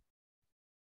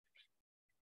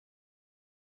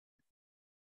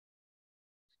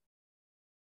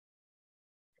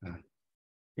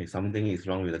 Okay, something is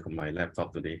wrong with my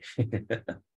laptop today.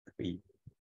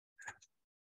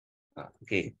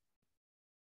 Okay.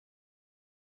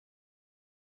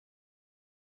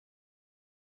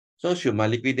 So should my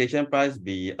liquidation price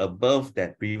be above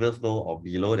that previous low or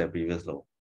below that previous low?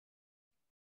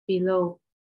 Below.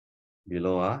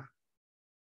 Below,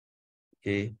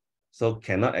 okay. So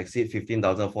cannot exceed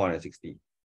 15,460.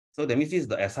 So that means this is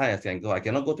the as high as I can go. I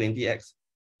cannot go 20x.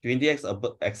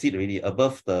 20x exceed already,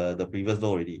 above the previous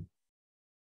low already.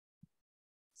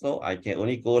 So I can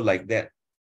only go like that,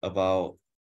 about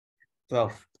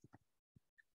 12.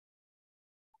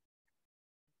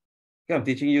 Okay, I'm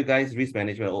teaching you guys risk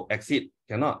management. Oh, exceed,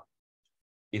 cannot.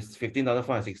 It's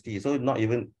 15,460. So not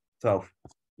even 12,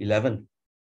 11.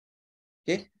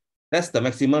 Okay, that's the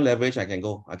maximum leverage I can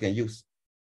go. I can use.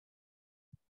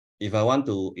 If I want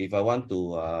to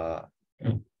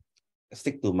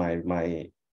stick to my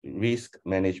risk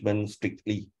management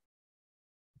strictly.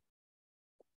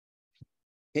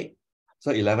 Okay,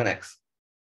 so 11x.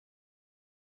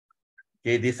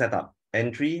 Okay, this setup: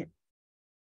 entry,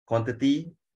 quantity,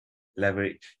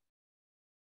 leverage.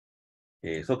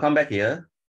 Okay, so come back here.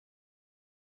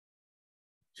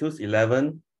 Choose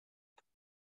 11.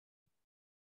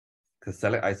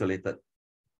 Select isolated.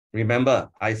 Remember,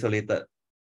 isolated.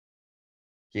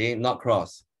 Okay, not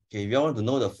cross. Okay, if you want to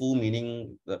know the full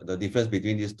meaning, the difference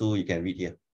between these two, you can read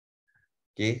here.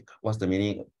 Okay, what's the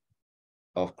meaning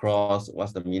of cross?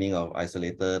 What's the meaning of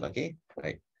isolated? Okay,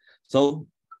 right. So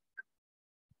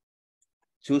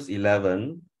choose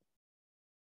 11,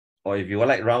 or if you want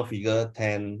like round figure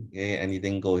 10, okay,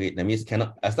 anything, go ahead. That means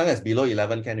cannot, as long as below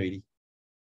 11 can already.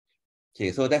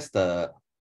 Okay, so that's the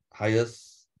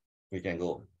highest we can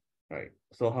go, right?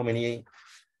 So how many?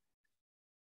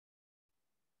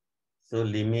 So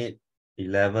limit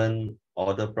 11,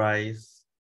 order price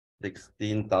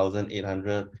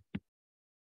 16,800,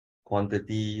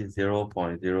 quantity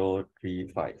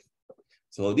 0.035.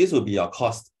 So this will be your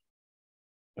cost.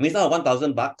 It means out of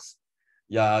 1,000 bucks,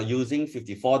 you are using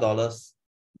 $54,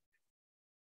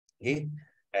 okay,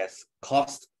 as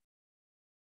cost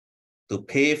to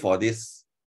pay for this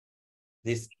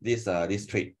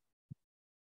trade.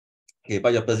 Okay,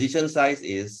 but your position size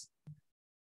is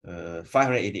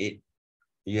 588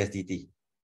 USDT.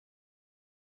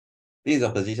 This is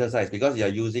your position size because you are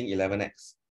using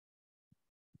 11x.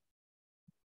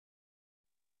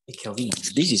 Hey, Kelvin,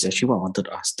 this is actually what I wanted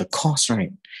to ask. The cost,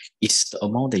 right, is the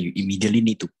amount that you immediately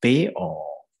need to pay, or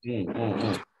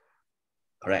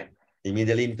Correct.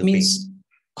 Immediately need to means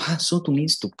so to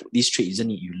means to put this trade, isn't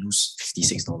it? You lose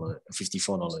 $56,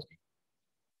 $54.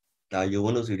 pay. You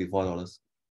won't lose $54.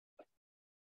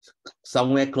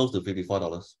 Somewhere close to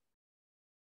 $54.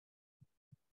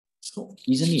 So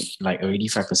isn't it like already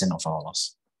 5% of our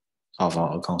loss, of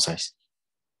our account size?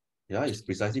 Yeah, it's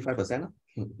precisely 5%.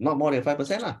 Not more than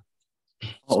 5%.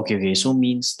 Oh, okay. So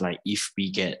means like if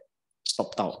we get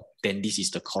stopped out, then this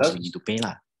is the cost we need to pay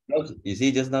lah. You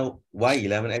see just now, why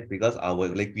 11x? Because our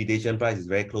liquidation price is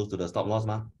very close to the stop loss,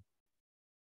 ma.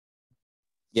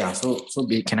 Yeah, so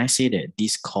can I say that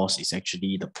this cost is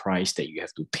actually the price that you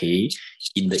have to pay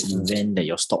in the event that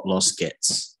your stop loss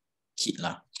gets hit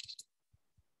lah?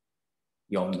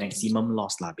 Your maximum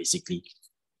loss lah, basically.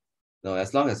 No,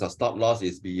 as long as your stop loss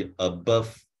is be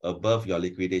above your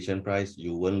liquidation price,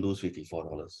 you won't lose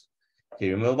 $54. Okay,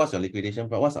 remember what's your liquidation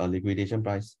price? What's our liquidation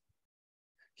price?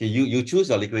 Okay, you choose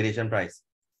your liquidation price,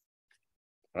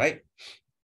 right?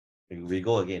 We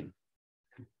go again.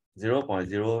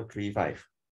 0.035.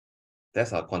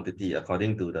 That's our quantity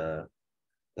according to the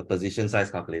position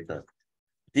size calculator.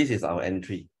 This is our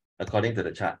entry according to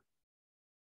the chart.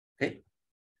 Okay.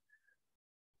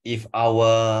 If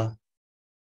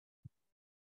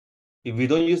we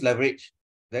don't use leverage,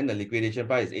 then the liquidation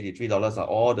price is $83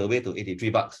 all the way to 83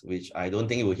 bucks, which I don't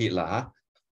think it will hit lah. Huh?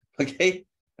 Okay,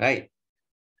 right?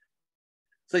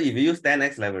 So if you use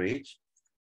 10x leverage,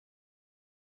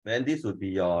 then this would be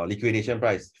your liquidation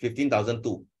price,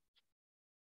 15,002.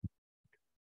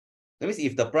 That means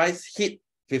if the price hit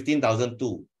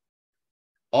 15,002,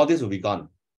 all this will be gone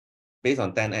based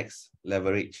on 10x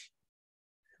leverage.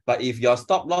 But if your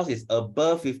stop loss is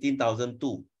above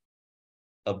 15,002,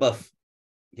 above,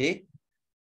 okay,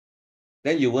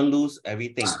 then you won't lose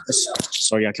everything.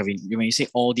 Sorry, Kevin. When you say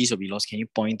all these will be lost, can you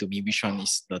point to me which one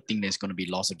is the thing that's going to be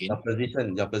lost again?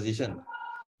 Your position,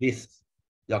 this,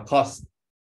 your cost.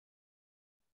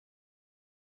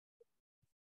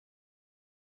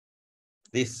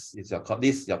 This is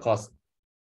your cost.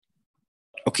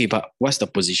 Okay, but what's the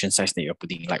position size that you're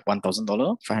putting? Like $1,000,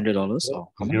 $500, or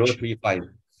how much? 0.35.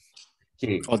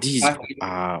 Okay. Oh, this is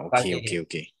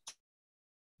okay.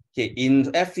 Okay, in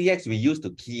FTX, we used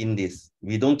to key in this.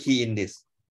 We don't key in this.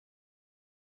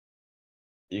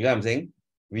 You get what I'm saying?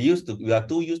 We are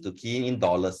too used to keying in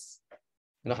dollars.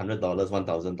 You know, $100,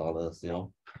 $1,000, you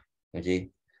know. Okay.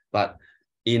 But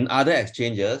in other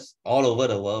exchanges all over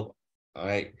the world, all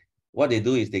right, what they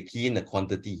do is they key in the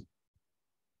quantity.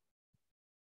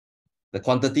 The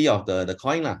quantity of the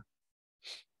coin.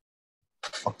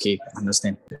 Okay,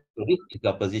 understand. So this is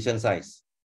your position size.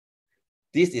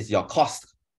 This is your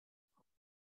cost.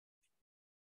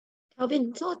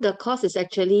 Kelvin, so the cost is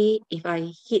actually, if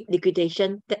I hit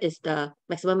liquidation, that is the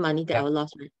maximum money that I will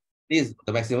lose, right? This is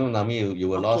the maximum money you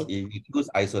will lose if you choose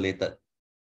isolated.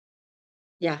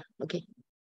 Yeah, okay.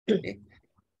 Okay.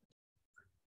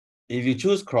 If you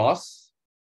choose cross,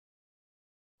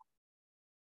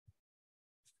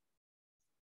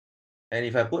 and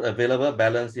if I put available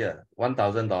balance here,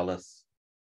 $1,000,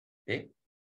 okay.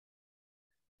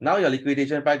 Now your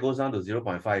liquidation price goes down to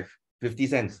 0.5, 50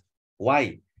 cents.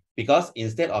 Why? Because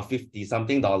instead of 50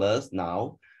 something dollars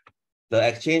now, the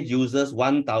exchange uses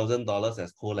 $1,000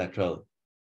 as collateral.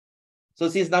 So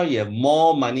since now you have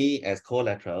more money as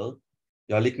collateral,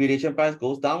 your liquidation price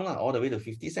goes down all the way to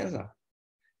 50 cents.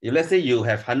 If let's say you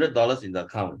have $100 in the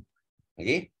account,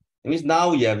 okay, it means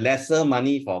now you have lesser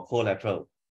money for collateral.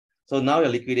 So now your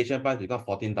liquidation price becomes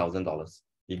 $14,000.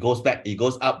 It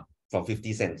goes up from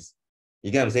 50 cents.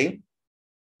 You get what I'm saying?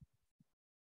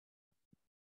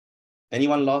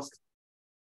 Anyone lost?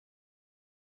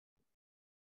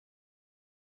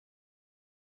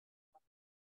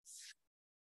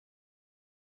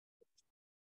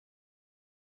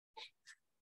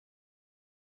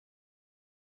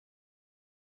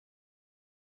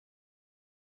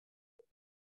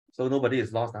 So nobody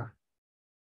is lost. Huh?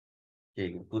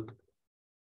 Okay, good.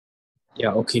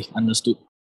 Yeah, okay, understood.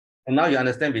 And now you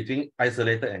understand between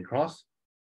isolated and cross.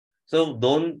 So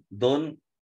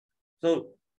so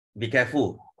be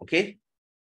careful, okay?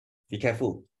 Be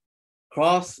careful.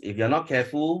 Cross, if you're not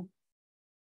careful,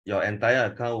 your entire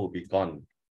account will be gone.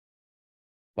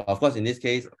 But of course, in this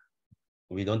case,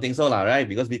 we don't think so, right?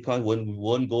 Because Bitcoin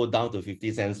won't go down to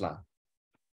 50 cents.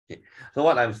 Okay.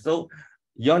 So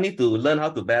you all need to learn how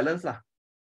to balance.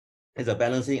 It's a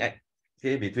balancing act,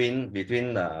 okay, between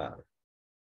the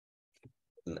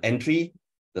entry,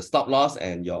 the stop loss,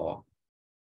 and your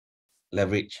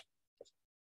leverage.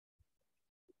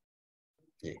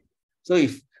 Okay. So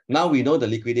if now we know the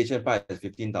liquidation price is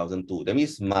 15,002, that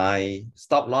means my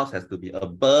stop loss has to be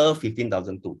above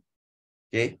 15,002.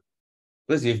 Okay.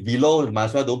 Because if below, might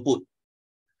as well don't put.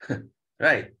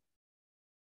 Right.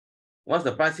 Once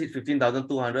the price hits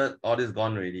 15,200, all is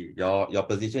gone already. Your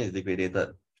position is liquidated.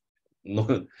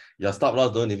 No, your stop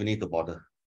loss don't even need to bother.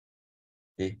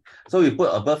 Okay. So we put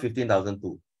above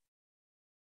 15,002.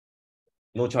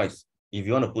 No choice. If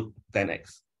you want to put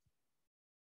 10x.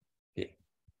 Okay.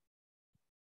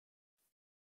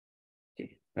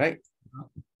 Okay. Right.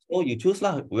 So you choose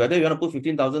whether you want to put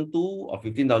 15,002 or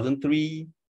 15,003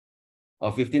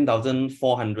 or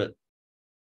 15,400.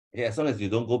 Okay, as long as you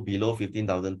don't go below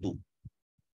 15,002.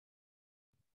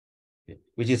 Okay,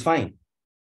 which is fine.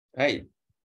 Right.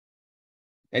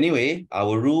 Anyway,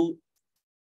 our rule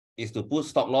is to put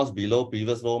stop loss below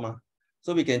previous low.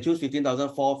 So we can choose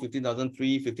 15,004,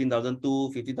 15,003,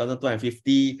 15,002,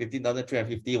 15,250,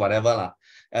 15,350, whatever.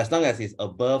 As long as it's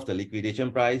above the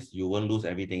liquidation price, you won't lose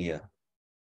everything here.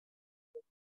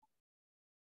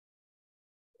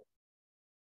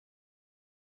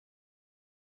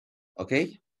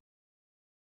 Okay.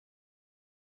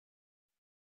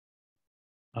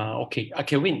 Okay.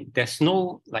 Kelvin, there's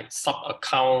no like sub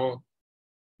account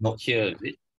here, is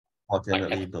it?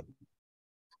 Fortunately, like,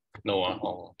 no.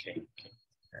 Okay.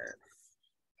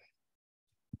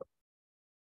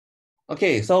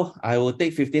 Okay, so I will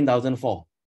take 15,004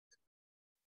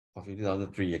 or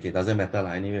 15,003. Okay, doesn't matter.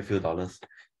 Anyway, a few dollars.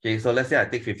 Okay, so let's say I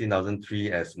take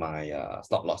 15,003 as my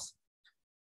stop loss.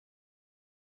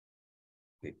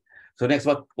 Okay. So next,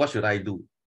 what should I do?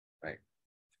 Right.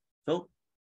 So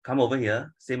come over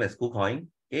here, same as KuCoin.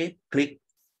 Okay, click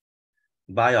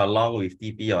buy or long with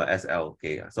TP or SL.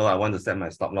 Okay, so I want to set my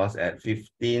stop loss at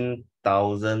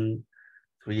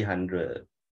 15,300.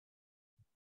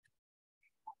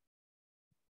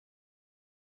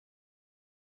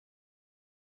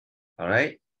 All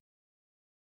right.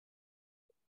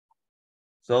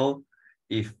 So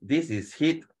if this is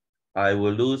hit, I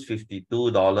will lose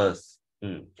 $52.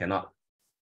 Cannot.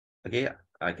 Okay,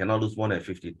 I cannot lose more than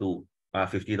 $50.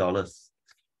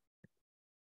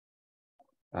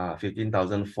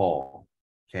 15,004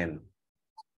 can.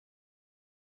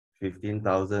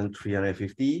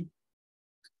 15,350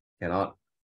 cannot.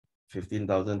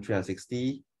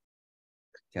 15,360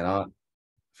 cannot.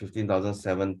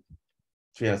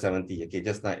 15,370. Okay,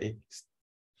 just like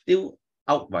still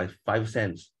out by 5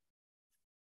 cents.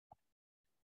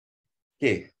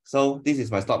 Okay, so this is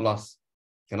my stop loss.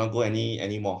 Cannot go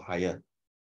any more higher.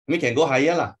 We can go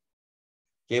higher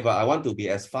Okay, but I want to be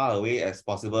as far away as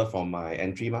possible from my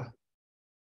entry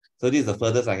So this is the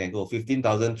furthest I can go,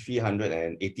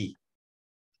 15,380.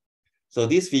 So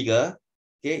this figure,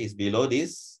 okay, is below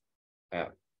this,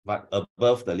 but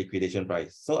above the liquidation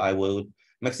price. So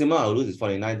maximum I will lose is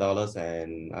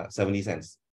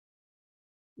 $49.70,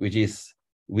 which is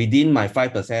within my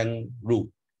 5% rule.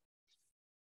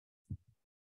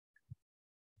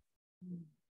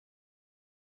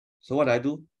 So what I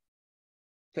do?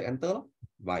 Click enter,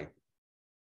 buy.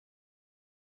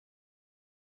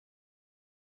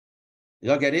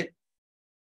 You all get it?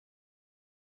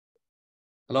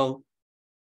 Hello?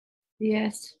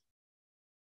 Yes.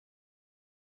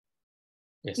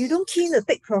 Yes. You don't key in the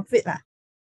take profit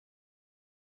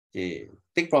Okay,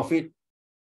 take profit.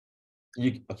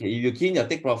 If you key in your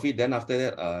take profit, then after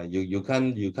that, you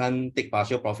can't take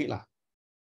partial profit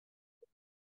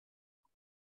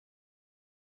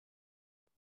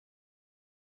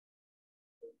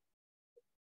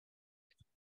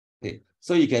Okay,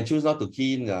 so you can choose not to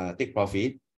key in take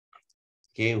profit.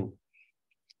 Okay,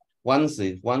 once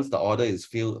the order is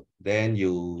filled, then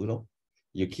you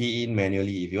key in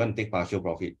manually if you want to take partial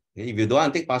profit. Okay? If you don't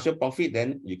want to take partial profit,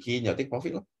 then you key in your take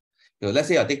profit. So let's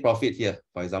say I take profit here,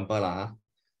 for example.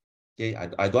 Okay,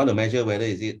 I don't want to measure whether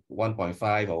is it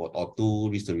 1.5 or 2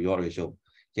 risk to reward ratio.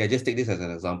 Okay, I just take this as an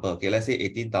example. Okay, let's say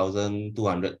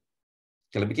 18,200.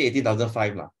 Okay, let me get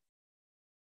 18,005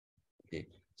 Okay.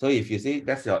 So if you see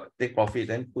that's your take profit,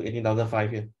 then put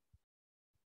 18,500 here.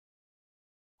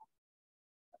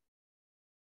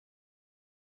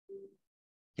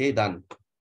 Okay, done.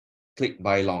 Click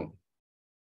buy long.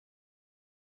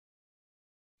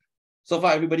 So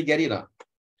far, everybody get it?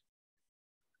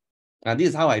 And this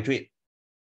is how I trade.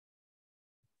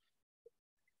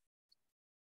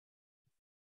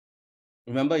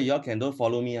 Remember, y'all can don't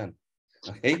follow me on.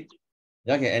 Okay?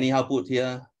 Y'all can anyhow put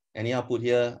here,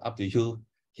 up to you.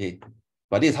 Okay.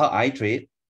 But this is how I trade.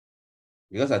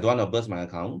 Because I don't want to burst my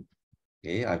account.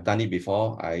 Okay, I've done it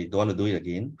before. I don't want to do it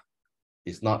again.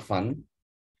 It's not fun.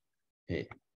 Okay.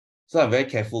 So I'm very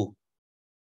careful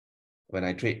when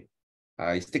I trade.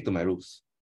 I stick to my rules.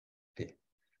 Okay.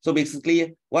 So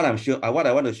basically, what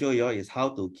I want to show you is how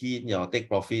to key in your take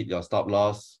profit, your stop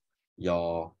loss,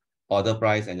 your order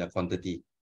price, and your quantity.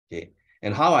 Okay.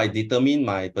 And how I determine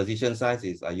my position size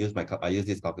is I use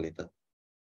this calculator.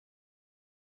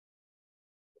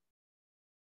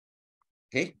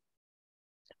 Okay.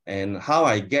 And how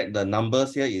I get the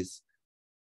numbers here is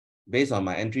based on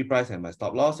my entry price and my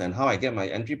stop loss. And how I get my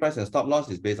entry price and stop loss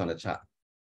is based on the chart.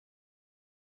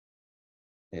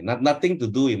 Okay. Nothing to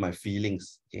do with my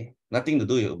feelings. Okay. Nothing to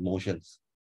do with emotions.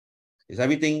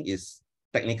 Everything is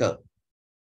technical.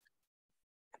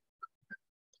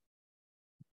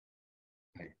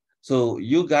 So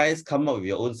you guys come up with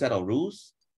your own set of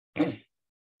rules,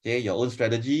 okay, your own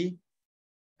strategy,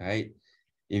 right?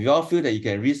 If you all feel that you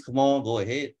can risk more, go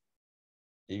ahead.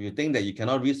 If you think that you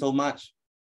cannot risk so much,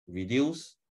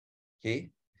 reduce,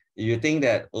 okay? If you think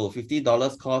that, oh,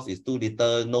 $50 cost is too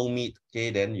little, no meat,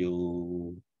 okay, then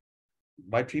you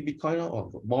buy 3 Bitcoin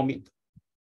or more meat.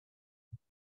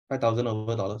 5,000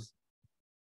 over dollars.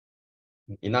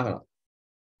 Enough or not?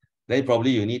 Then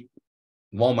probably you need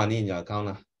more money in your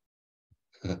account.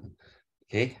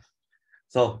 Okay,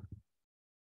 so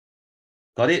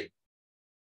got it?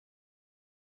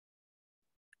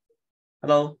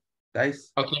 Hello,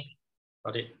 guys. Okay,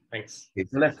 got it. Thanks. Okay,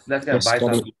 so let's go Yes, buy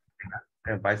got some. it.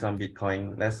 And buy some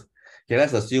Bitcoin.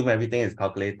 Let's assume everything is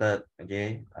calculated.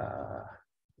 Okay. All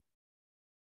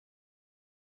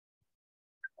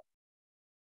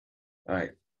right.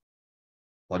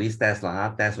 For these tests,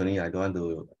 test only. I don't want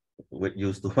to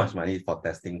use too much money for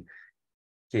testing.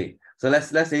 Okay. So let's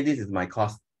say this is my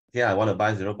cost. Okay, I want to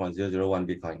buy 0.001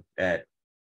 Bitcoin at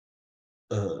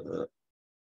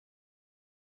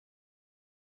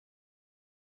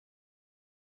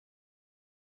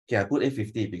okay, I put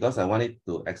 850 because I want it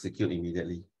to execute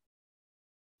immediately.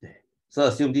 Okay. So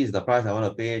assume this is the price I want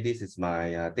to pay. This is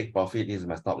my take profit. This is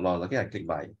my stop loss. Okay, I click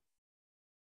buy.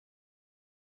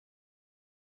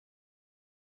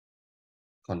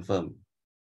 Confirm.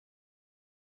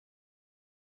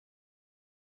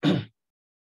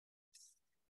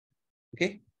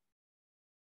 Okay.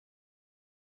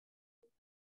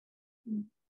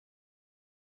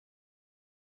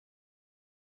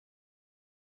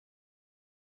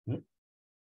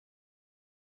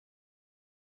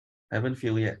 Haven't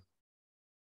filled yet.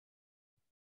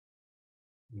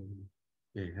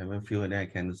 Okay, haven't filled and then I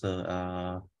cancel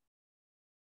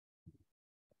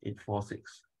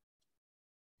 846.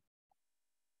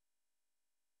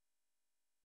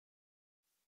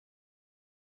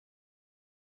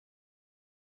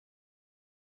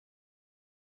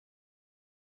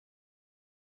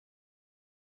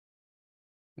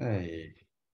 Hey.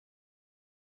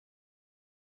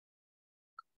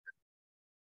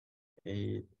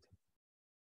 870.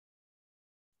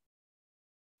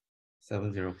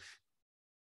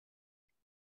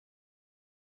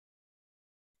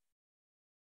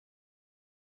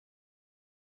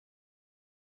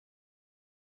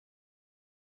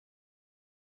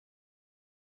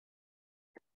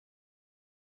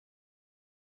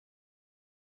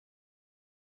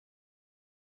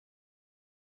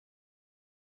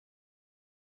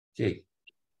 Okay.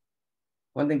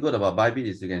 One thing good about Bybit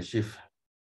is you can shift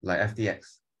like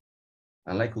FTX,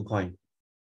 unlike KuCoin.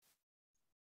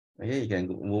 Okay, you can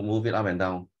move it up and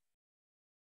down.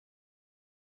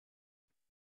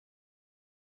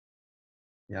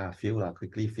 Yeah,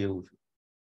 quickly fill.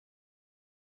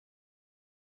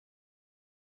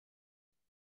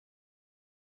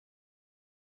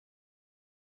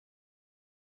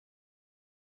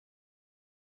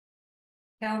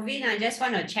 Kelvin, I just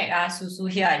want to check. Susu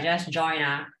here, I just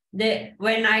joined.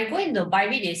 When I go into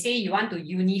Bybit, they say you want to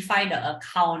unify the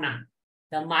account,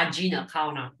 the margin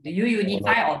account. Do you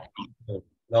unify or?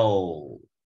 No.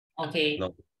 Okay.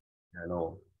 No. Yeah,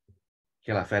 no.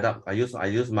 Okay, fed up. I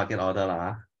use market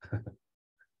order.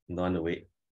 Don't want to wait.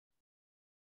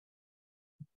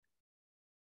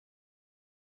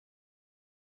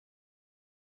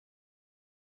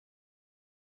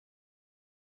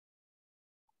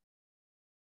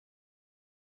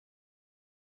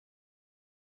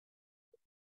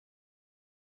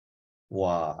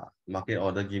 Wow, market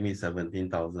order give me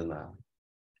 17,000.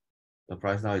 The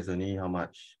price now is only how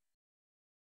much?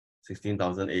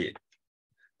 16,008.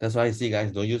 That's why you see,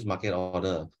 guys, don't use market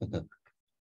order.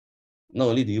 Not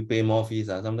only do you pay more fees,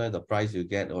 sometimes the price you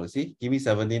get, or see, give me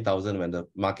 17,000 when the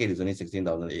market is only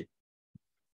 16,008.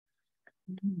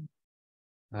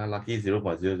 Lucky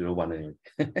 0.001 anyway.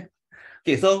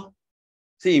 Okay, so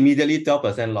see immediately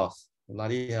 12% loss.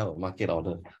 Bloody hell, market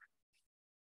order.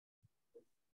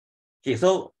 Okay,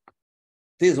 so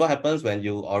this is what happens when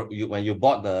you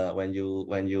bought the when your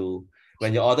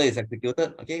order is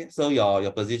executed. Okay, so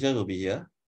your position will be here.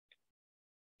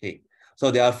 Okay,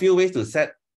 so there are a few ways to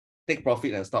take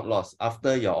profit and stop loss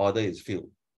after your order is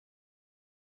filled.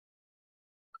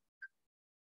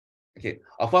 Okay,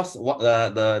 of course, what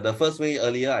the first way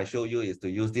earlier I showed you is to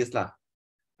use this lah,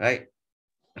 right?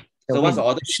 So once the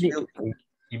order is filled,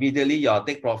 immediately your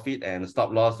take profit and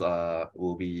stop loss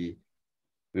will be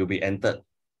entered.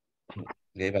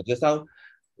 Okay, but just now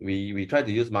we tried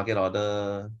to use market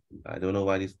order. I don't know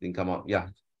why this didn't come out. Yeah,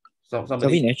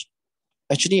 somebody. Kelvin,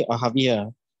 actually,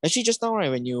 Javier, actually just now,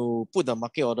 right, when you put the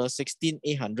market order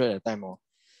 16,800 at the time,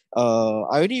 I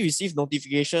already received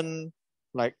notification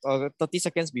like 30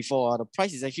 seconds before. The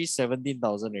price is actually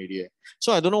 17,000 already.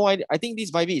 So I don't know why. I think this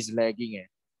Bybit is lagging.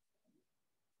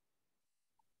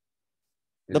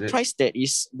 The price that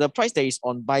is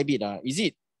on Bybit, is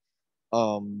it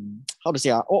how to say,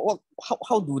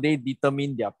 how do they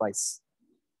determine their price?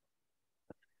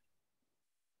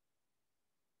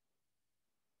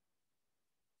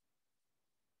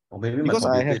 Or maybe Because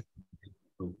my computer.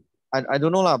 I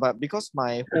don't know lah, but because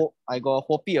I got a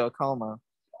Hopi account,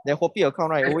 the Hopi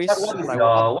account, right, always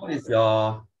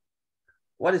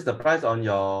what is the price on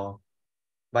your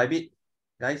Bybit,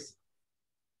 guys?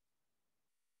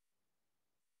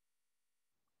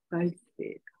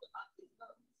 Bybit.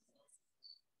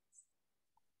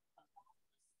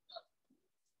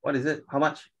 What is it? How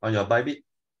much on your Bybit?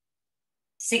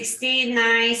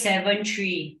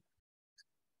 6973.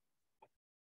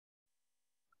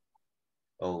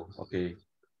 Oh, okay.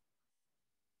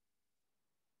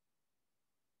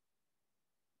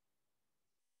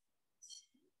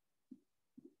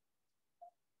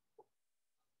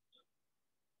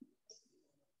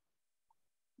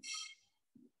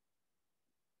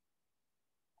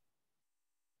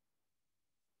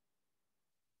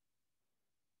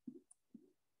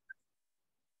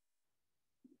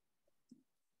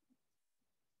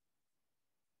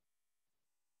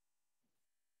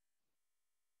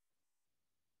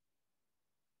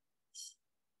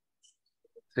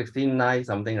 $16,900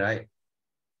 something, right?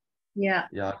 Yeah.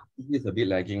 Yeah, it's a bit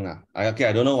lagging. I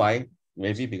don't know why.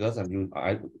 Maybe because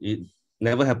it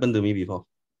never happened to me before.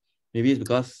 Maybe it's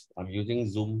because I'm using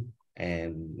Zoom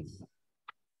and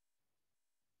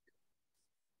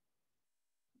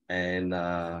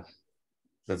the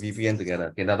VPN together.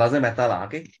 Okay, that doesn't matter lah.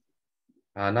 Okay.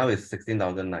 Now it's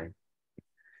 16,009.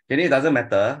 Okay, it doesn't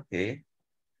matter. Okay.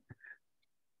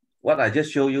 What I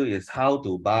just show you is how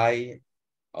to buy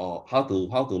or how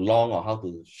to long or how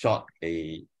to short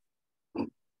a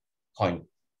coin.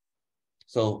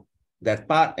 So that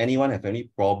part, anyone have any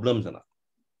problems or not?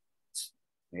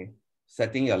 Okay.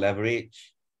 Setting your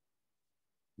leverage,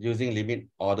 using limit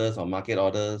orders or market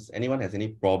orders. Anyone has any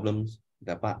problems with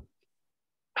that part?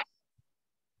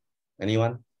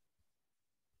 Anyone?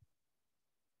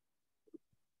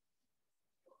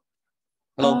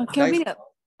 Hello, Kelvin. guys?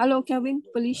 Hello, Kelvin.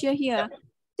 Felicia here.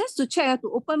 Just to check,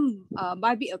 to open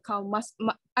Bybit account,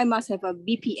 I must have a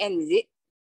VPN, is it?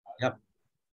 Yep.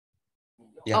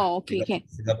 Yeah. Oh, okay, okay.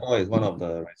 Singapore is one of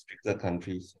the restricted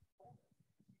countries.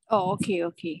 Oh, okay,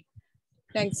 okay.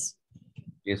 Thanks.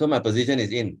 Okay, so my position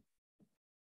is in.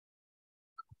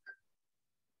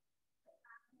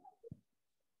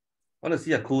 Want to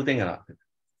see a cool thing or not?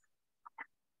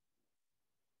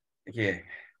 Okay.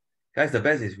 Guys, the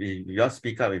best is you all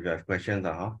speak up if you have questions,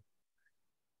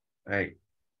 right?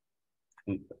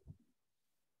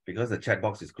 Because the chat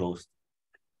box is closed.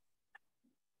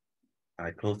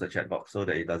 I close the chat box so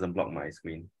that it doesn't block my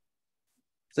screen.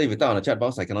 So if you type on the chat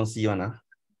box, I cannot see one.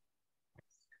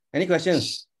 Any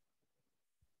questions?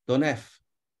 Don't have.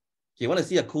 Okay, want to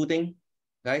see a cool thing,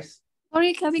 guys?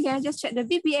 Sorry, Kelvin, can I just check the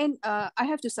VPN? I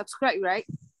have to subscribe, right?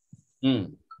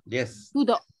 Yes.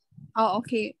 Oh,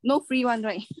 okay. No free one,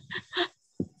 right?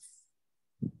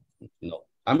 No.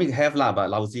 I mean, have lah, but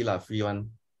lousy lah, free one.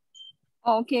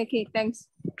 Oh, okay, okay. Thanks.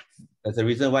 That's the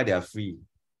reason why they are free.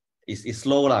 It's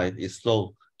slow lah. It's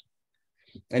slow.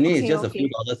 And it's just a few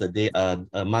dollars a day,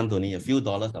 a month only. A few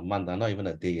dollars a month, not even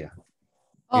a day.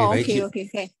 Oh, very okay, cheap. okay,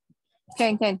 okay.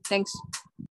 Can. Thanks.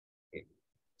 Okay.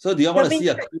 So do you want to see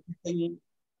a cool thing?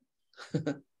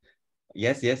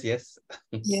 Yes. Yes.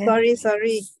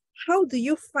 Sorry. How do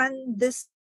you fund this?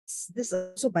 This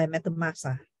also by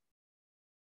MetaMask?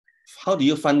 How do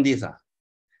you fund this?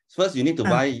 First, you need to Ah.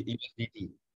 buy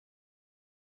USDT.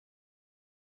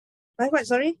 Buy what?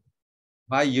 Sorry.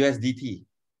 Buy USDT.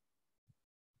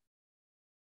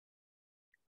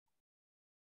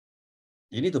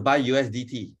 You need to buy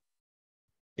USDT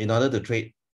in order to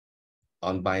trade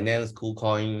on Binance,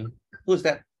 KuCoin. Who's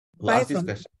that? Who Buy asked this from-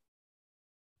 question?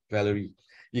 Valerie.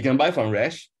 You can buy from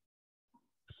Resh.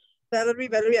 Valerie,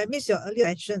 I missed your earlier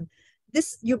mention.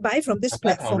 This you buy from this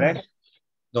Buy from platform. Resh.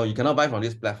 No, you cannot buy from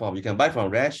this platform. You can buy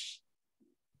from Resh.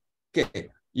 Okay,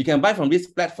 you can buy from this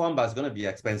platform, but it's going to be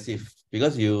expensive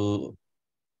because you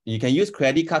can use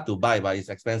credit card to buy, but it's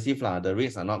expensive. The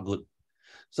rates are not good.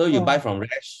 So you buy from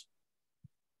Resh.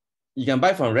 You can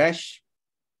buy from Resh.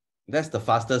 That's the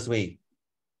fastest way.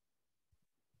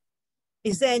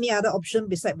 Is there any other option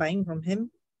besides buying from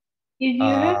him? If you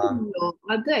have your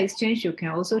other exchange, you can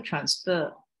also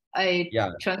transfer. I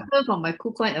transfer from my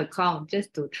KuCoin account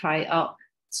just to try out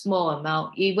small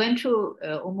amount. It went through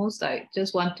almost like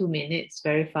just 1-2 minutes,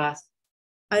 very fast.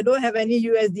 I don't have any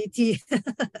USDT.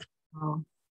 Oh.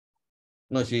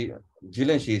 No,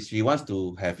 Gillian, she wants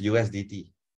to have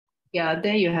USDT. Yeah,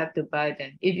 then you have to buy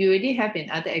then. If you already have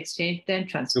in other exchange, then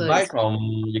transfer.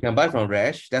 You can buy from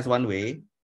Resh. That's one way.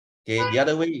 Okay, the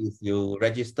other way is you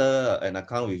register an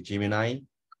account with Gemini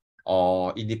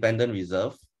or Independent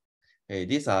Reserve. Okay,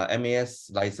 these are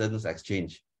MAS licensed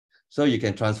exchange. So you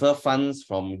can transfer funds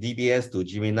from DBS to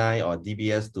Gemini or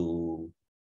DBS to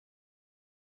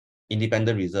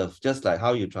Independent Reserve, just like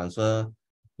how you transfer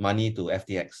money to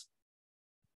FTX.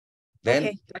 Then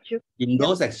okay, got you. in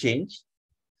those exchange,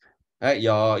 right,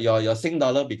 your Sing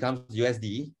dollar becomes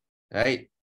USD, right?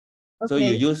 Okay. So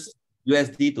you use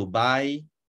USD to buy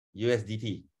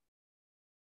USDT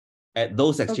at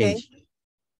those exchange,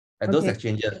 those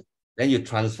exchanges. Then you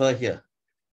transfer here.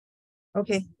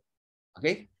 Okay.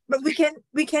 Okay. But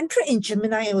we can trade in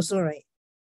Gemini also, right?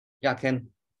 Yeah, can.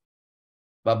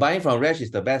 But buying from Resh is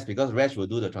the best because Resh will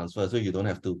do the transfer, so you don't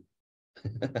have to.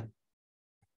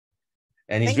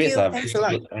 And his rates are Thanks a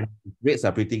lot. good, and rates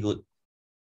are pretty good.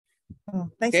 Oh,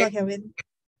 thanks a lot, Kelvin.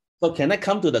 So can I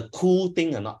come to the cool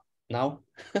thing or not now?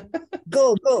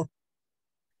 Go.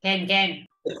 Can.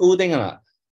 The cool thing or not?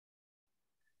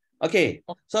 Okay,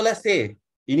 so let's say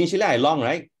initially I long,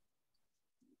 right?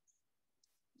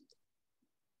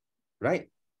 Right?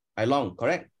 I long,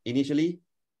 correct? Initially?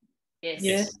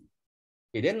 Yes.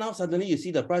 Okay, then now suddenly you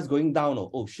see the price going down.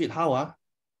 Oh shit, how?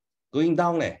 Going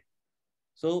down.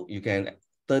 So you can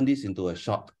turn this into a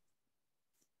short.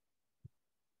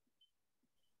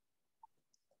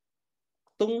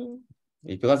 Tung.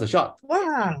 It becomes a short.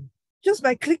 Wow. Just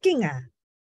by clicking.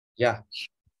 Yeah.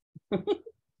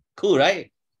 Cool,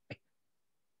 right?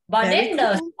 But Very then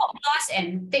the cool. stop loss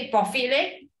and take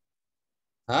profit,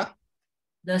 Huh?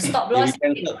 The stop loss.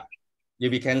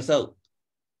 You'll be cancelled.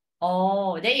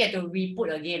 Oh, then you have to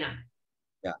re-put again.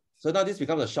 Yeah. So now this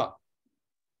becomes a short.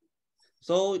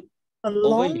 So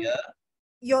over here,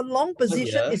 your long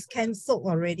position here, is cancelled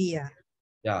already.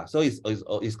 Yeah, so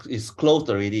it's closed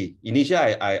already.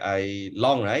 Initially, I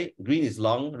long, right? Green is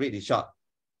long, red is short.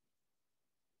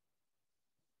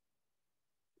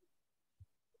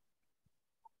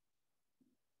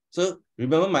 So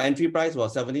remember my entry price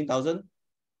was 17,000.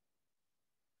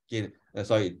 Okay,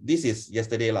 sorry, this is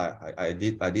yesterday lah. I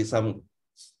did some.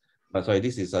 Sorry,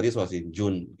 this was in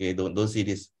June. Okay, don't see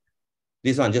this.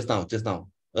 This one just now.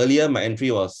 Earlier my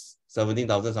entry was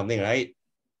 17,000 something, right?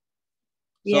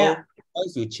 Yeah. So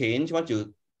once you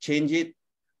change it,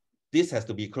 this has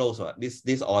to be closed.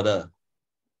 This order.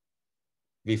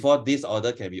 Before this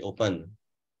order can be opened.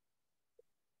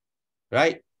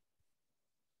 Right?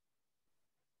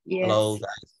 Yes. Hello,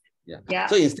 guys. Yeah.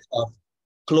 So instead of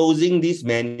closing this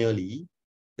manually,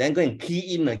 then go and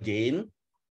key in again,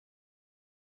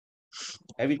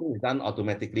 everything is done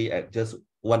automatically at just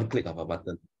one click of a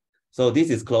button. So this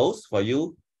is closed for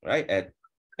you, right?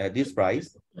 At this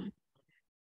price.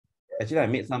 Actually, I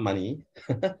made some money.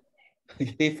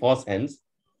 Okay, 4 cents.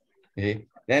 Okay.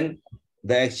 Then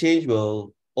the exchange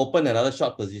will open another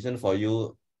short position for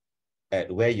you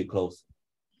at where you close.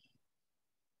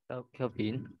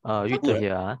 Kelvin, Yuta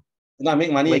here. Now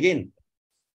make money again.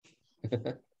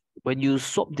 When you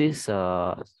swap this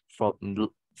from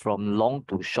long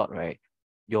to short, right?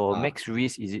 Your max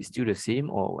risk, is it still the same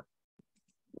or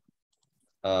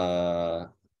what?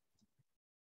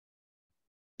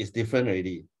 It's different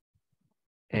already.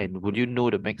 And would you know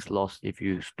the max loss if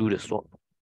you do the swap?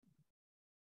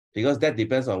 Because that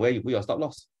depends on where you put your stop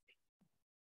loss.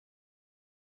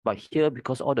 But here,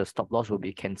 because all the stop loss will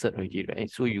be cancelled already, right?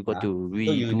 So you got to So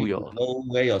you redo need your. to know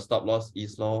where your stop loss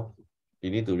is, lor.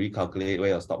 You need to recalculate where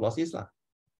your stop loss is, lah.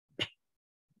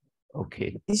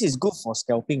 Okay. This is good for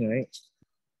scalping, right?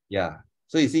 Yeah.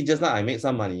 So you see, just now I made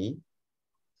some money.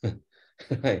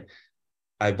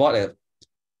 I bought at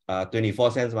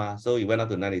 24 cents, so it went up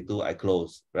to 92. I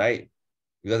closed, right?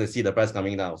 Because I see the price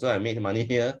coming down. So I made money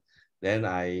here. Then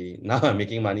now I'm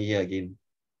making money here again.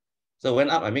 So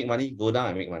went up, I make money. Go down,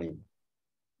 I make money.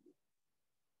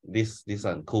 This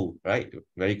one, cool, right?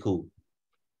 Very cool.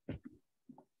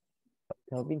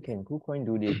 Kelvin, can KuCoin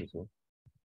do this also?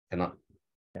 Cannot.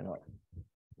 Cannot.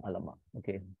 Alamak.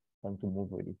 Okay. Time to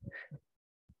move already.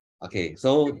 Okay,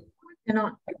 so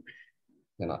Cannot.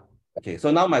 Okay, so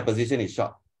now my position is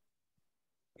short.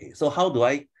 Okay, so how do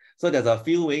I? So there's a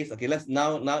few ways. Okay, let's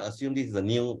now assume this is a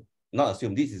new. Not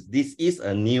assume this is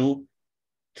a new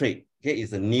trade. Okay,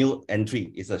 it's a new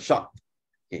entry. It's a short.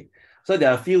 Okay, so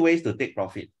there are a few ways to take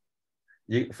profit.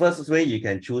 First way you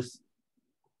can choose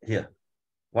here.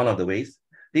 One of the ways.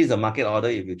 This is a market order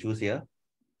if you choose here.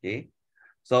 Okay,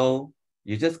 so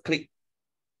you just click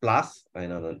plus. I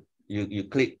know you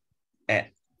click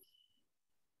add.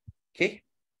 Okay,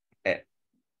 add.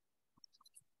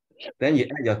 Then you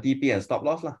add your TP and stop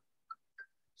loss lah.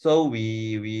 So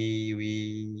we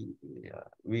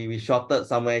shorted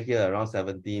somewhere here around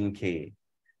 17K.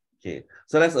 Okay,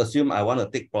 so let's assume I want to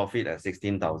take profit at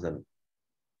 16,000.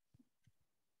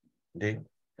 Okay,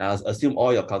 now assume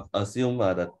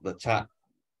the chart,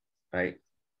 right?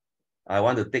 I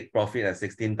want to take profit at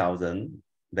 16,000.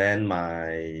 Then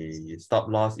my stop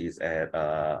loss is at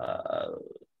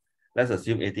let's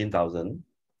assume 18,000.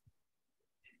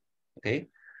 Okay,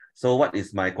 so what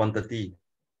is my quantity?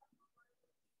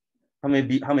 How many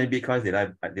bitcoins did I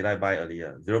buy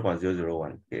earlier?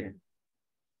 0.001. Okay,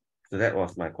 so that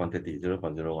was my quantity,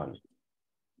 0.01.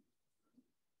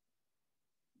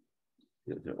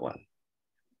 0.01.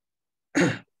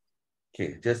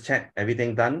 Okay, just check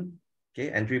everything done. Okay,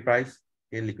 entry price.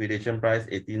 Okay, liquidation price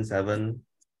 18.7.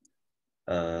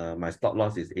 My stop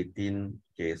loss is 18.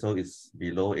 Okay, so it's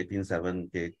below 18.7.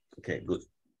 Okay, okay, good.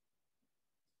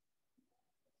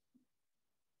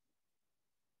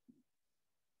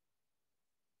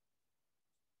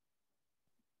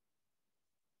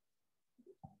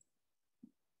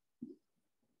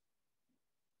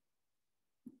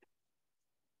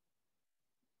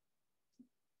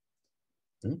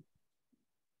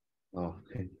 Oh,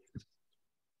 okay.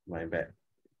 My bad.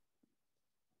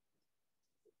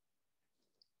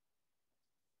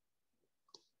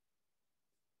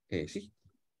 Okay, see?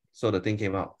 So the thing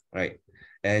came out, right?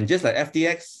 And just like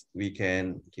FTX, we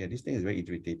can, okay, this thing is very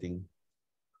irritating.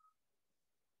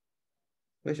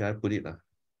 Where should I put it? Okay,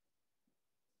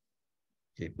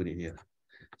 put it here.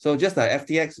 So just like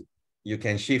FTX, you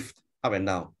can shift up and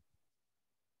down.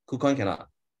 KuCoin cannot.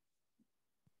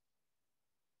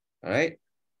 All right.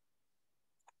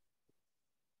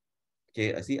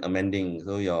 Okay, I see amending.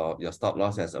 So your stop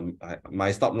loss has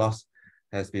my stop loss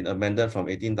has been amended from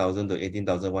 18,000 to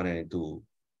 18,102.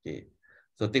 Okay,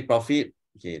 so take profit.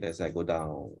 Okay, let's go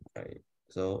down. Right.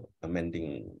 So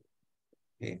amending.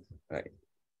 Okay, right.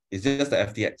 It's just the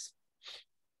FTX.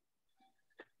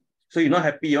 So you're not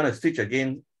happy. You want to switch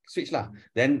again? Switch lah.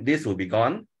 Then this will be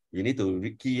gone. You need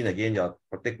to key in again your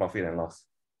take profit and loss.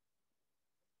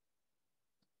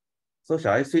 So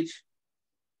shall I switch?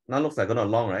 Now looks like gonna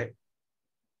long, right?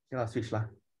 Okay, switch lah.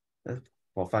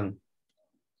 For fun.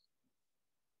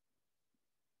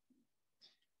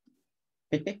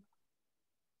 Hey,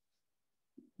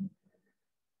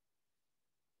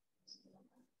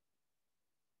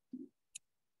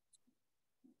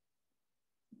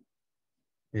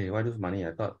 why lose money?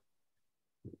 I thought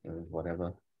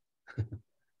whatever.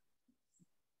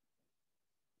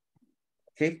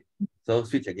 Okay, so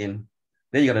switch again.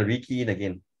 Then you gotta rekey in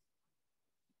again.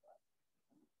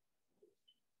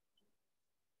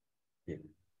 Okay.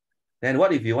 Then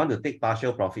what if you want to take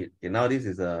partial profit? Okay, now this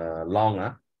is a long.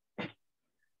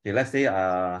 Okay, let's say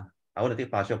I want to take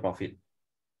partial profit.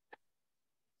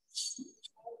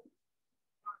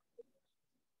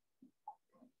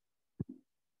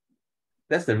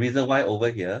 That's the reason why over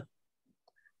here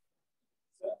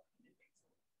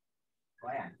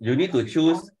you need to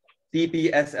choose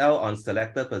TPSL on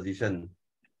selected position,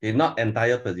 okay, not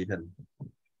entire position.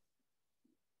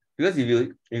 Because if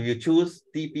you choose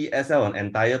TPSL on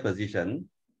entire position,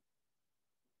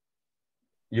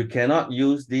 you cannot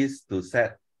use this to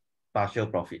set partial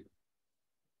profit.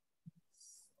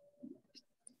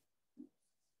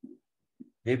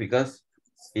 Okay, because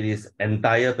it is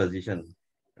entire position,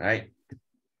 right?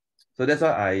 So that's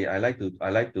why I like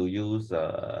to use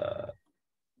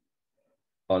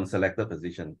on selected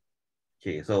position.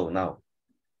 Okay, so now,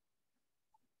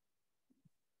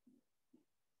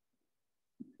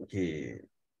 okay,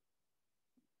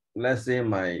 let's say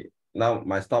my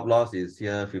stop loss is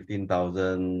here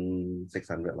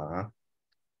 15,600 lah.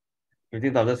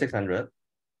 15,600.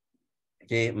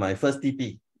 Okay, my first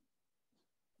TP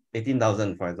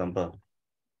 18,000 for example.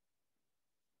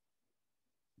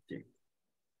 Okay.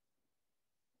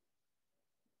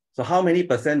 So how many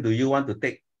percent do you want to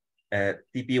take at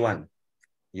TP1?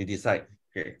 You decide.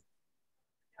 Okay.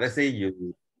 Let's say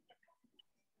you,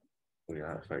 oh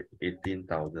yeah, sorry,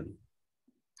 18,000.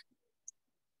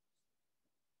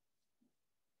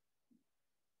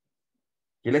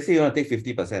 Okay, let's say you want to take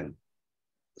 50%.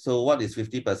 So what is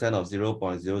 50% of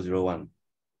 0.001?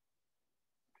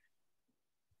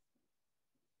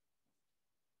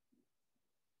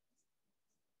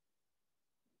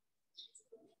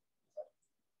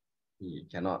 You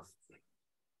cannot.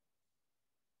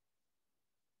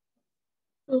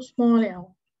 So small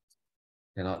now.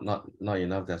 Cannot, not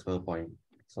enough decimal point.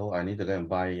 So I need to go and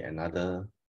buy another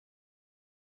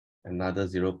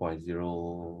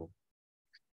 0.0.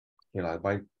 Okay, I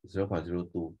buy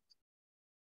 0.02.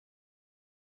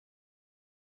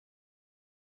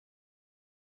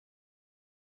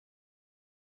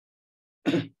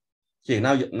 Okay,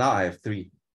 now I have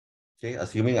 3. Okay,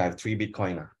 assuming I have 3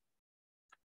 Bitcoin.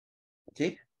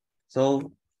 Okay,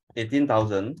 so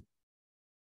 18,000,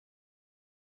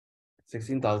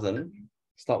 16,000,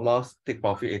 stop loss, take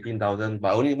profit 18,000, but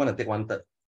I only want to take 1/3.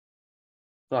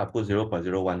 So I put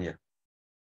 0.01 here.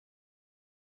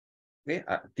 Okay,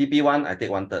 TP1, I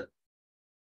take 1/3.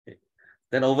 Okay.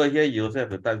 Then over here, you also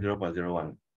have to type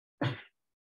 0.01.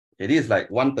 It is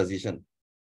like one position.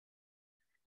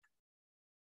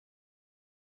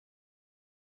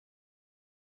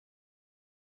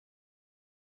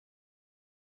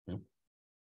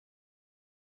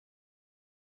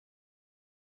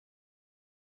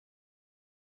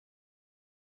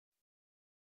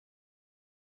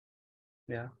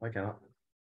 Yeah, why cannot?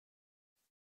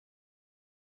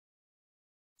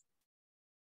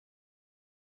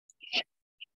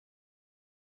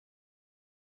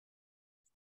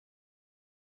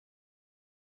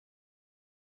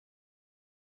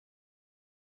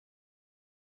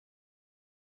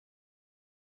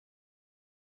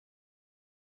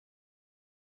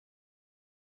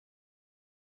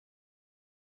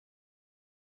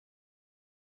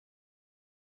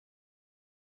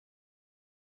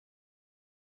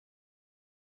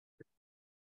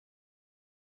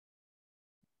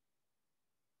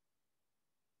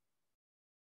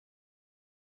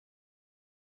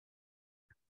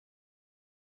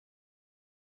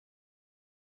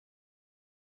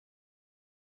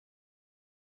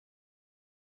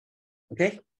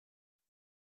 Okay.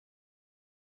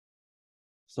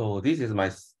 So this is my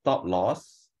stop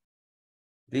loss.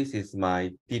 This is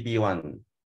my TP1.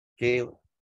 Okay.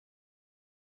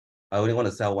 I only want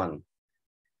to sell one.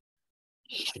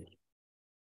 Okay.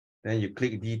 Then you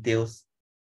click details.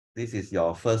 This is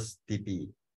your first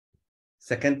TP.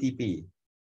 Second TP,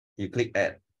 you click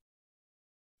add.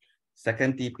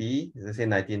 Second TP, let's say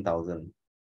 19,000.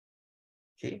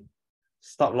 Okay.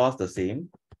 Stop loss the same.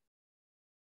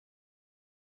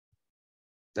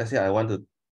 Let's say I want to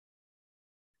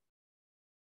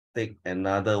take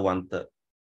another 1/3.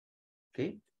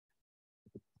 Okay.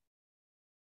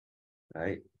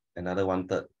 Right. Another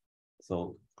 1/3.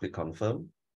 So click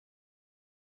confirm.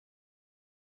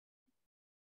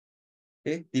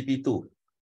 Okay. TP2.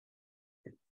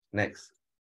 Next.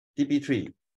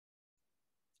 TP3.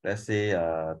 Let's say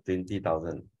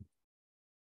 20,000.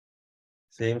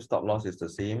 Same stop loss is the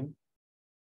same.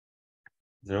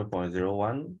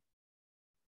 0.01.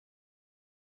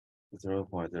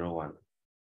 0.01.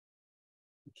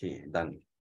 Okay, done.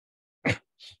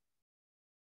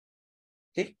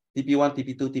 Okay, TP1,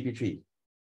 TP2, TP3.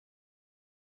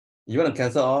 You want to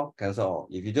cancel all? Cancel all.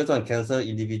 If you just want to cancel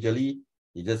individually,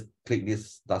 you just click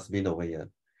this dustbin over here.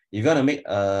 If you want to make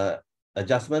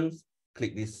adjustments,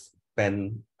 click this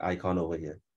pen icon over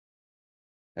here.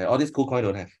 And all these KuCoin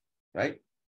don't have, right?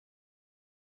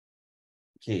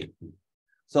 Okay.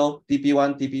 So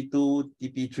TP1, TP2,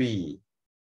 TP3.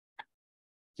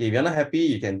 Okay, if you're not happy,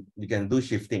 you can do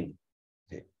shifting.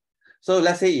 Okay. So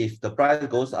let's say if the price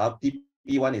goes up,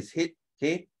 TP1 is hit.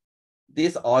 Okay,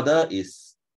 this order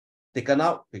is taken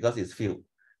out because it's filled.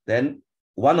 Then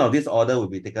one of this order will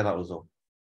be taken out also.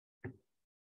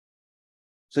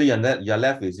 So you're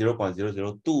left with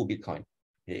 0.002 Bitcoin.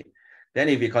 Okay. Then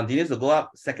if it continues to go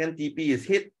up, second TP is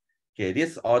hit. Okay,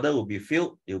 this order will be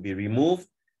filled, it will be removed.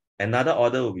 Another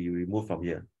order will be removed from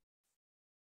here.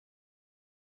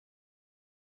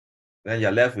 Then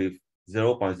you're left with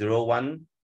 0.01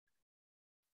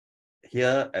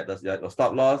 here at your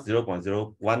stop loss,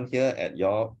 0.01 here at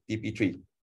your TP3.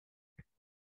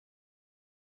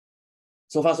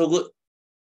 So far, so good.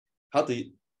 How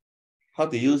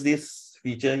to use this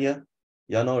feature here?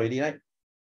 You all know already, right?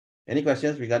 Any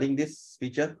questions regarding this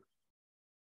feature?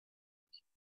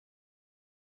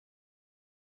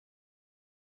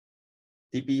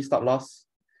 TP stop loss.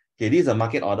 Okay, this is a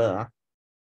market order. Huh?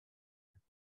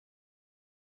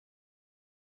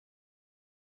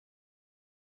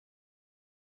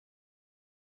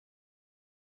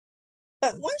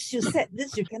 But once you set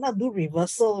this, you cannot do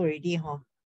reversal already, huh?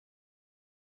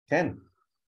 Can.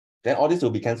 Then all this will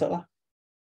be cancelled. Lah.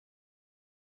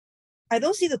 I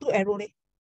don't see the 2 arrow.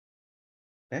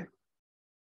 Okay.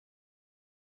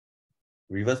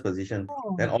 Reverse position.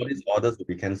 Oh. Then all these orders will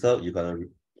be cancelled. You gotta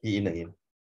key in again.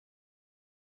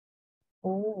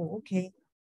 Oh, okay.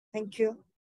 Thank you.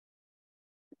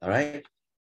 All right.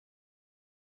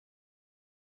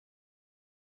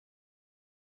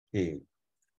 Okay.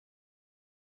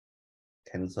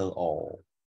 Cancel all.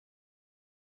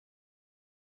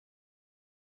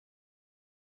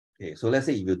 Okay, so let's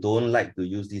say if you don't like to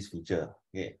use this feature,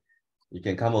 okay, you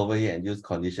can come over here and use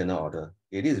conditional order.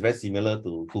 It is very similar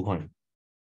to KuCoin.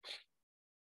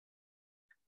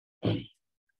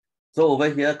 So over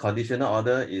here, conditional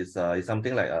order is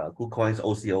something like KuCoin's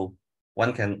OCO.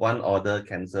 One order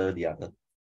cancel the other.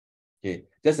 Okay,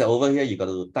 just that over here you got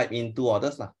to type in 2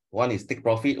 orders lah. One is take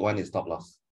profit, one is stop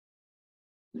loss.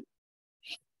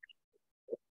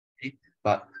 Okay,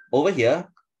 but over here,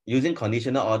 using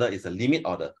conditional order is a limit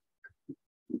order.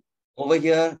 Over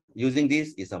here, using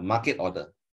this is a market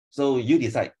order. So you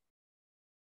decide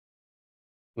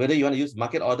whether you want to use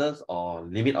market orders or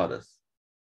limit orders.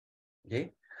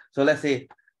 Okay, so let's say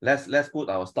let's put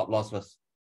our stop loss first.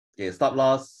 Okay, stop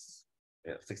loss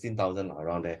 16,000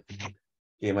 around there.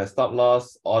 Okay, my stop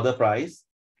loss order price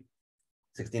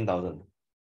 16,000.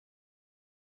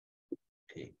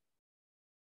 Okay,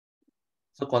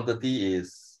 so quantity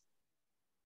is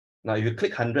now if you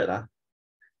click 100,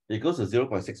 it goes to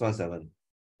 0.617.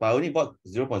 But I only bought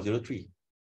 0.03.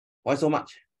 Why so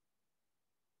much?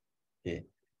 Okay,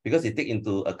 because it take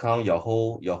into account your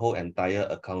whole entire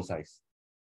account size.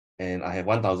 And I have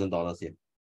 $1,000 here.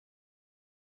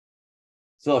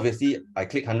 So obviously I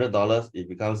click $100, it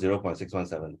becomes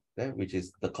 0.617, okay, which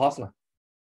is the cost,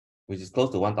 which is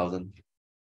close to 1,000.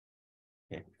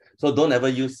 Okay. So don't ever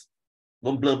use,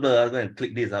 don't blur, go and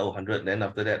click this 100, then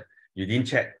after that you didn't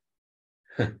check.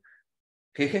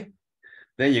 Okay.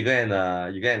 Then you go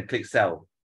and click sell.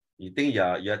 You think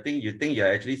you're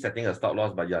actually setting a stop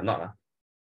loss, but you're not.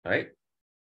 Right?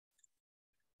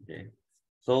 Okay.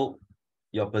 So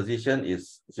your position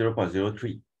is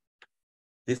 0.03.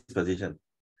 This position.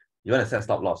 You want to set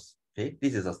stop loss. Okay,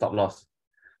 this is a stop loss.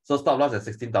 So stop loss at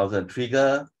 16,000.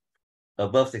 Trigger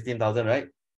above 16,000, right?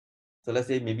 So let's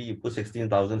say maybe you put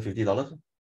 $16,050,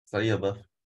 slightly above.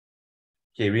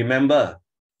 Okay, remember,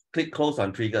 click close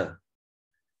on trigger.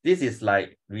 This is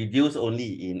like reduce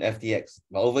only in FTX,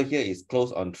 but over here is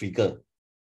close on trigger.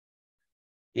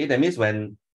 Okay, that means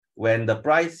when the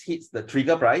price hits the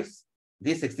trigger price,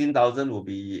 this 16,000 will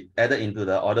be added into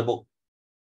the order book.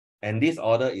 And this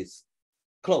order is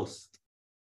closed.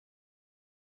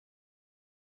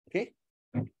 Okay.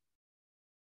 I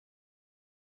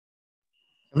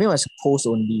mean, what's post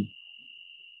only?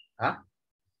 Huh?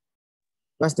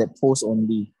 What's that post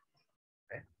only?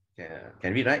 Okay.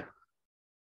 Can read, right?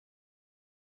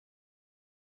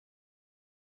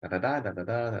 Da da da da da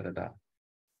da da da.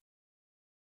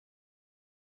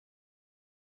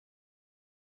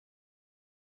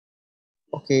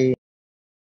 Okay.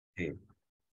 Okay.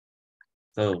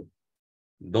 So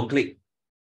don't click.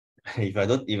 If I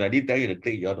didn't tell you to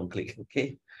click, you all don't click.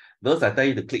 Okay. Those I tell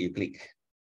you to click, you click.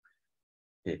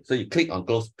 Okay. So you click on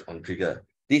close on trigger.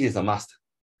 This is a must.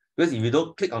 Because if you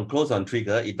don't click on close on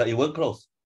trigger, it won't close.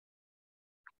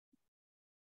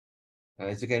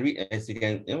 As you can read,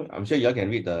 I'm sure you all can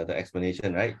read the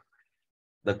explanation, right?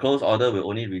 The close order will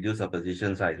only reduce a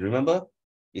position size. Remember,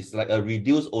 it's like a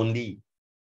reduce only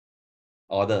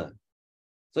order.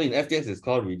 So in FTX, it's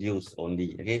called reduce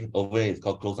only. Okay, over here it's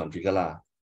called close on trigger lah.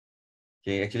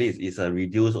 Okay, actually it's a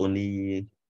reduce only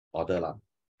order lah.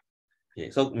 Okay,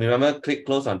 so remember, click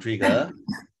close on trigger.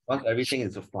 Once everything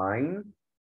is fine.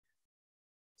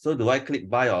 So do I click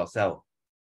buy or sell?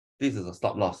 This is a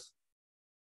stop loss.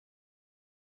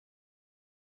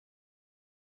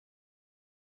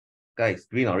 Guys,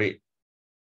 green or red?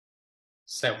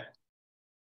 Sell.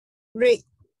 Red.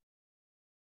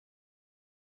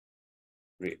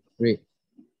 Red. Red.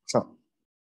 Stop.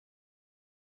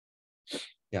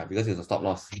 Yeah, because it's a stop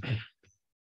loss.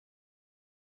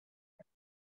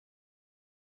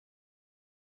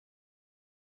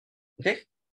 Okay,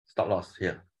 stop loss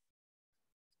here.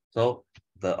 So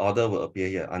the order will appear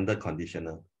here under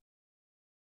conditional.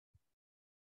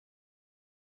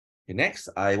 Okay, next,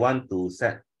 I want to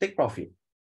set take profit.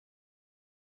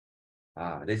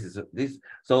 This.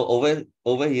 So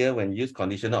over here, when you use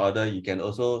conditional order, you can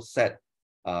also set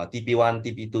TP1,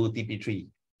 TP2, TP3.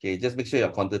 Okay, just make sure your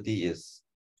quantity is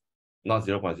not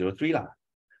 0.03 lah.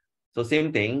 So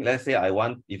same thing. Let's say if I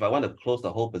want to close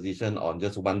the whole position on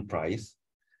just one price,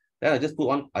 then I just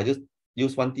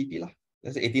use one TP lah.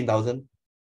 Let's say 18,000.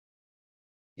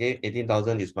 Okay,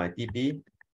 18,000 is my TP.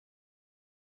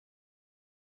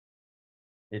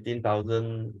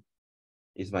 18,000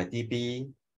 is my TP.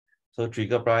 So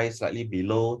trigger price slightly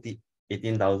below the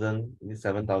 18,000,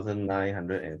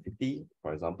 7,950,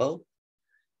 for example.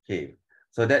 Okay,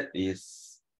 so that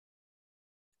is,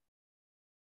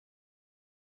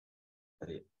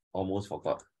 I almost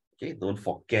forgot. Okay, don't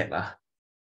forget.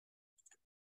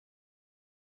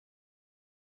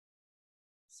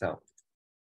 Sell.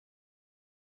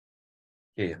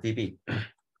 Okay, TP.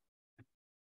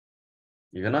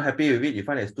 If you're not happy with it, you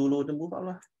find it's too low, then move up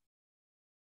lah.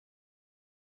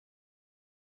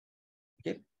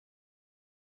 Okay.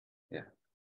 Yeah.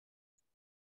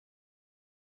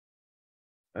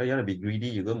 Oh, you want to be greedy,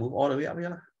 you go move all the way up here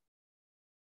lah.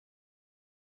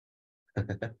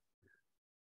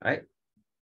 Right?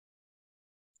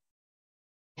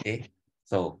 Okay.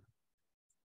 So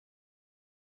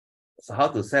how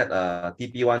to set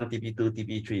TP1, TP2,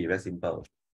 TP3? Very simple.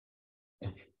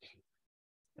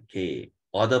 Okay.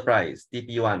 Order price,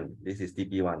 TP1. This is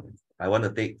TP1. I want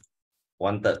to take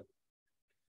 1/3.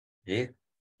 Okay.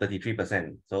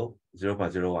 33%. So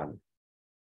 0.01.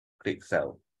 Click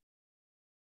sell.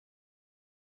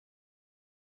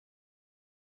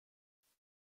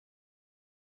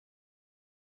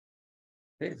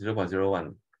 Okay,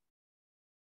 0.01.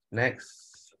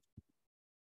 Next,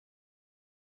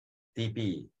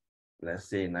 TP, let's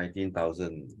say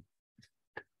 19,000.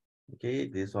 Okay,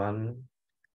 this one,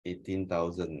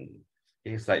 18,000.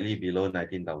 Okay, slightly below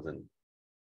 19,000.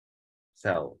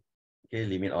 Sell. Okay,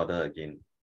 limit order again.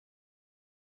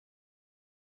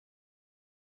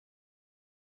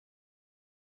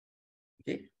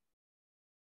 Okay.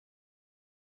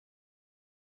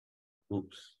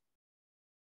 Oops.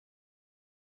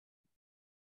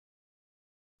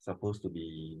 Supposed to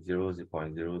be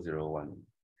 0.001.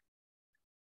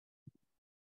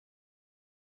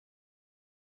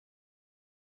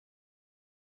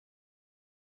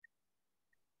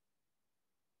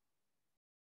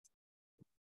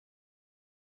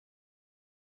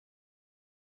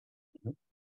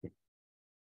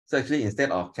 So actually, instead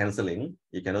of canceling,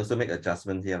 you can also make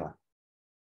adjustment here.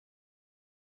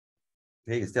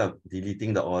 Okay, instead of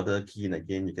deleting the order, key in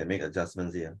again, you can make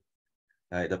adjustments here.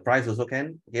 Right, the price also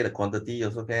can, okay, the quantity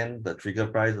also can, the trigger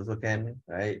price also can,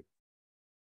 right?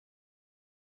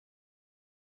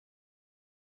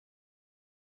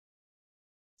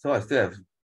 So I still have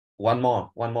one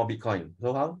more Bitcoin.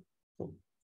 So how? So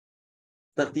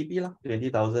third TP lah,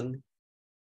 20,000.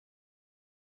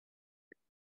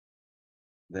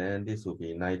 Then this will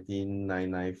be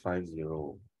 19,950.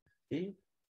 Okay.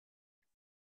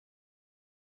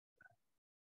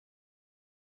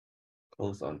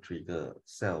 Close on trigger,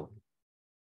 sell.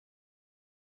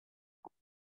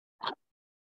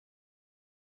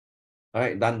 All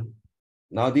right, done.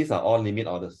 Now these are all limit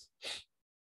orders.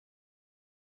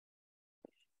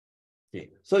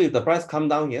 Okay, so if the price come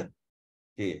down here,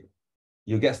 okay,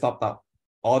 you get stopped up.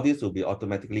 All this will be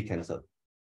automatically cancelled.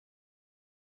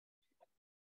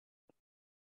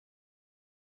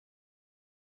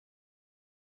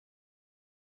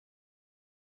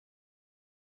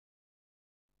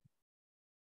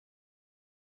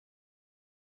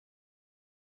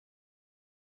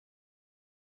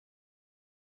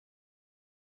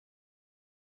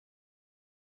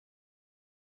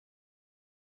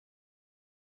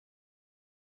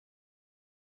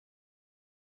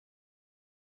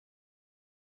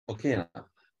 Okay.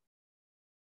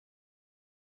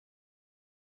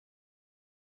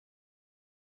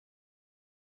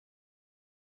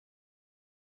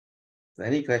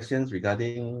 Any questions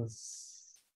regarding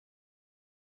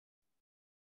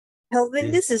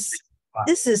Kelvin, this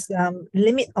is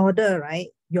limit order, right?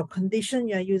 Your condition,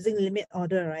 you're using limit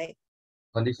order, right?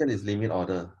 Condition is limit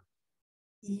order.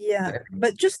 Yeah,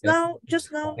 but just now,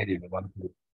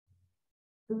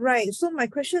 right. So my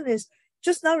question is,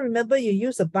 just now, remember you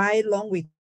use a buy long with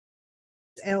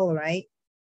L, right?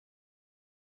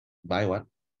 Buy what?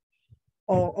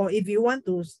 Or if you want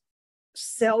to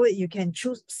sell it, you can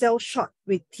choose sell short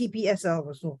with TPSL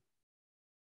also.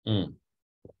 Mm.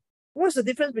 What's the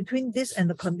difference between this and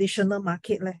the conditional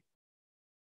market?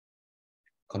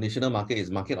 Conditional market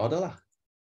is market order lah.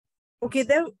 Okay,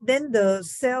 then the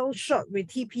sell short with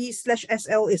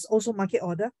TP/SL is also market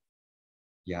order.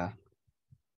 Yeah.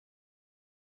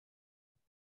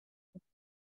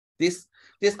 This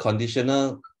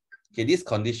conditional, okay, this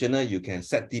conditional you can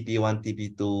set TP1,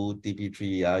 TP2,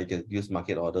 TP3. Yeah, you can use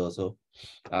market order also.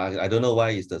 I don't know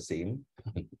why it's the same.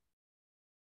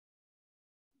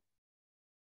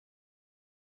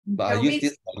 But I use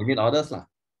this for limit orders lah.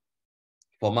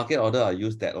 For market order, I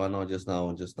use that one just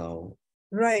now.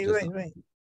 Right. Just Right.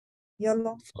 Yeah,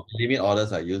 lor. For limit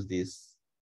orders, I use this.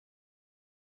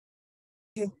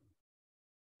 Okay.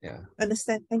 Yeah.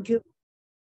 Understand. Thank you.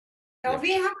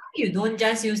 Kelvin, how come you don't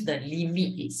just use the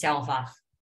limit itself?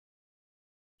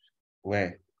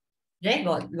 Where? Then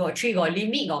got three, got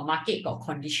limit, got market, got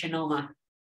conditional ma.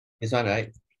 This one,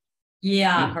 right?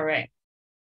 Yeah, correct.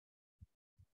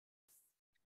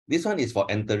 This one is for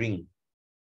entering.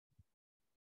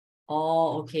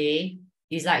 Oh, okay.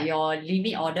 It's like your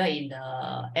limit order in the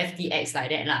FTX like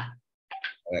that lah.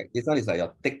 Right. This one is like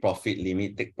your take profit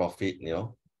limit, take profit, you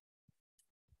know.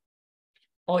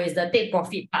 Oh, it's the take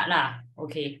profit part lah.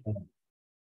 Okay.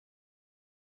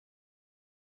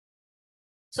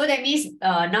 So that means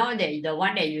now that the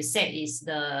one that you said is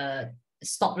the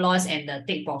stop loss and the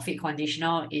take profit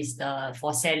conditional is the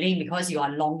for selling because you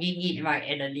are longing it right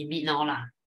at the limit now lah.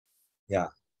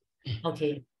 Yeah.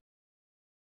 Okay.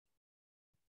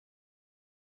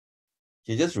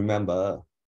 You just remember,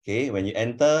 okay, when you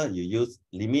enter, you use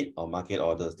limit or market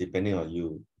orders depending on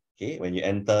you. Okay, when you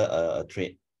enter a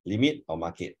trade, limit or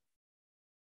market.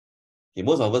 Okay,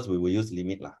 most of us we will use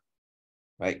limit lah,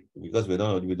 right? Because we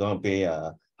don't pay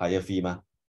a higher fee ma.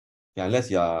 Yeah, unless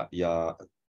you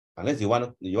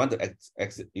want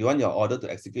your order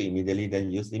to execute immediately,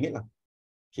 then you use limit lah.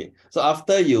 Okay, so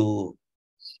after you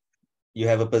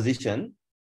have a position,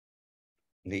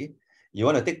 okay, you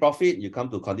want to take profit, you come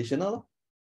to conditional.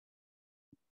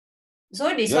 So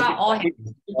this one all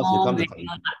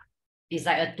it's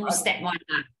like a two-step one.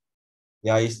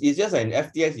 Yeah, it's just an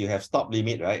FTX, you have stop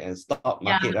limit, right? And stop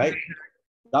market, right?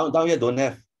 Down here don't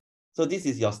have. So this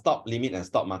is your stop limit and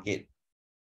stop market.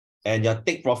 And your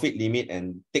take profit limit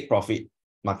and take profit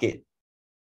market.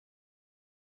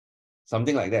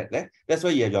 Something like that. That's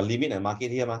why you have your limit and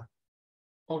market here, ma.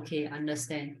 Okay,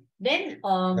 understand. Then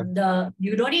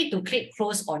you don't need to click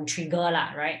close on trigger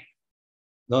lah, right?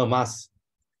 No, must.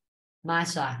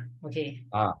 Must okay.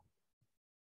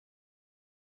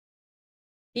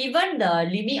 Even the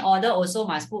limit order also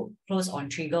must put close on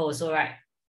trigger also, right?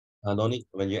 No need.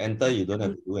 When you enter, you don't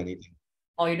have to do anything.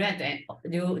 Or you don't have to,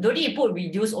 you don't need to put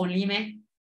reduce only, meh?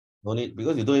 No need,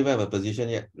 because you don't even have a position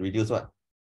yet. Reduce what?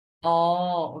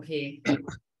 Oh, okay.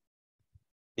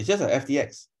 It's just an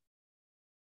FTX.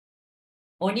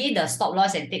 Only the stop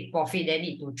loss and take profit, they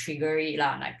need to trigger it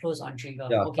lah, like close on trigger.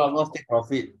 Yeah, okay. stop loss, take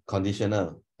profit,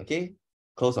 conditional. Okay,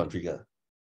 close on trigger.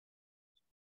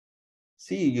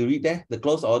 See, you read there, the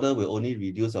close order will only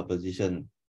reduce your position.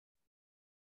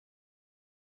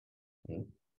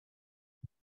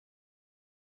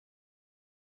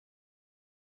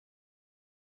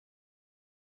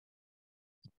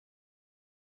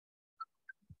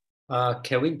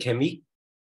 Kelvin, can we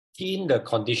key in the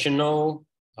conditional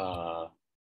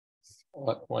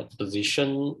what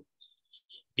position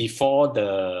before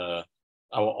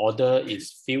our order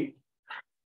is filled?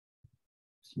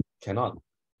 Cannot.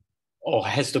 Or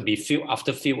has to be filled,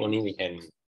 after filled only we can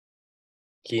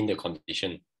key in the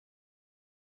condition?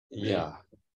 Yeah.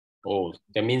 Oh,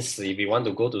 that means if we want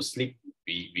to go to sleep,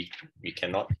 we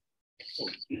cannot.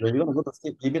 When you want to go to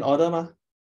sleep, limit order ma?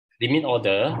 Limit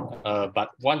order, but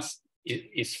once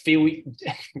it's filled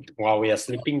while we are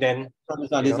sleeping, then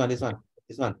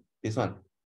this one.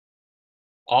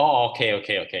 Oh,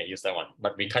 okay. Use that one,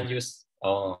 but we can't use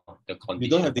the condition. You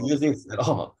don't have to use this at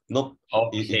all. Nope.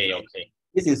 Okay.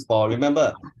 This is for,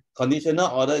 remember, conditional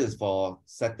order is for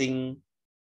setting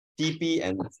TP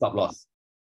and stop loss.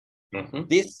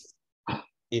 This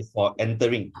is for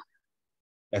entering,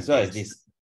 as well as this.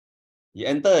 You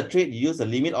enter a trade, you use a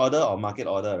limit order or market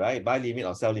order, right? Buy limit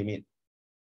or sell limit.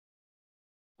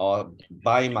 Or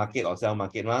buy market or sell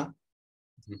market, ma?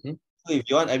 So if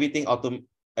you want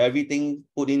everything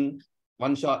put in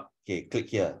one shot, okay, click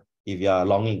here if you are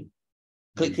longing.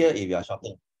 Click here if you are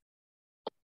shorting.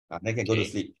 Then can go to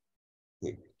sleep.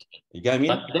 Okay. You get what I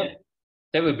mean? But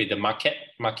that will be the market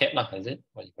lah, is it?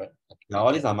 What you call it? Yeah,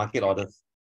 all these are market orders.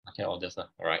 Market orders, all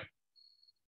right.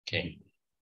 Okay.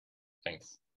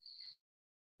 Thanks.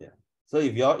 Yeah. So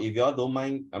if y'all don't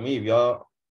mind, I mean, if y'all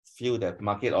feel that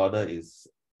market order is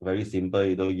very simple,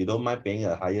 you don't mind paying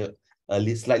a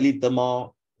slightly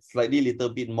little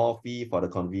bit more fee for the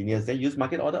convenience, then use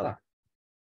market order lah.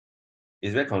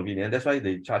 It's very convenient. That's why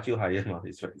they charge you higher.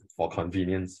 It's for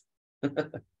convenience.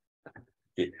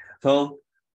 Okay. So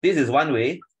this is one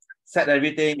way. Set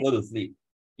everything, go to sleep.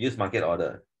 Use market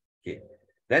order. Okay.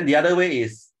 Then the other way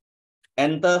is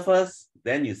enter first,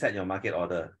 then you set your market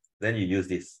order. Then you use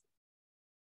this.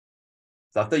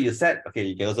 So after you set, okay,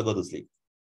 you can also go to sleep.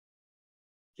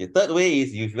 Okay. Third way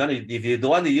is if you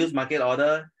don't want to use market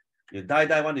order, you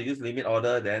want to use limit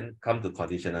order, then come to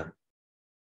conditional.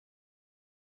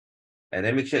 And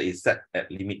then make sure it's set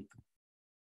at limit.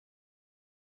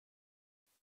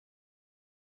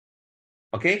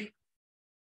 Okay,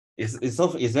 it's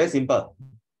very simple.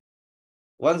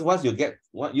 Once you get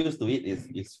used to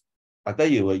it, I tell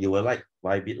you will like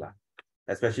Bybit lah,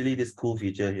 especially this cool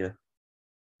feature here.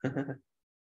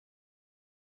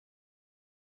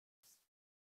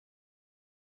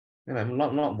 And I'm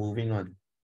not moving on.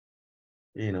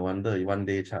 No wonder one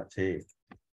day chart. Hey.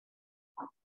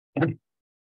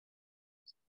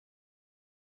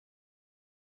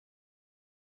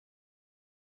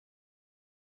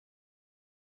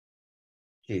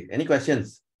 Okay, any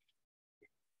questions?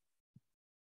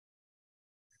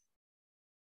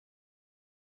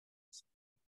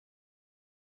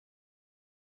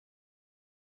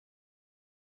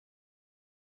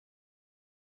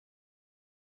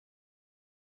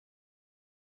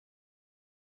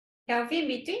 Kelvin,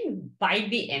 between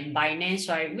Bybit and Binance,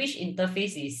 right, which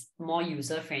interface is more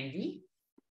user-friendly?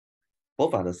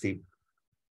 Both are the same,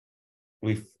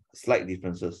 with slight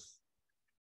differences.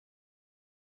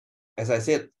 As I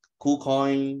said,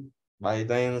 KuCoin,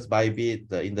 Binance, Bybit,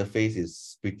 the interface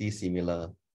is pretty similar.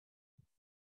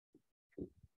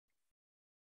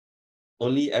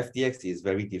 Only FTX is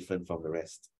very different from the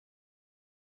rest.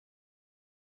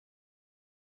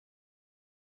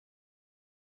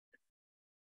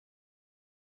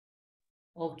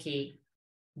 Okay.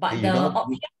 But Hey, the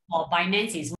option for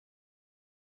Binance is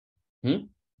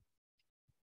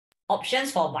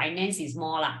options for Binance is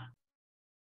more lah.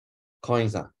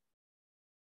 Coins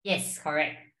Yes,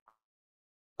 correct.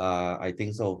 I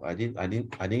think so. I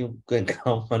didn't go and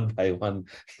count one by one,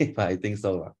 but I think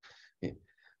so. Okay.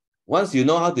 Once you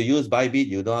know how to use Bybit,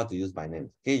 you know how to use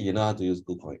Binance. Okay, you know how to use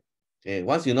KuCoin. Okay,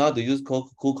 once you know how to use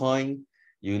KuCoin,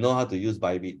 you know how to use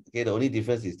Bybit. Okay, the only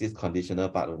difference is this conditional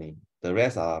part only. The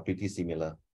rest are pretty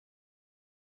similar.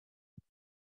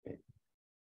 Okay.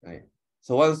 Right.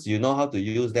 So once you know how to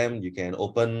use them, you can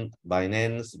open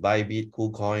Binance, Bybit,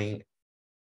 KuCoin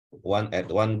at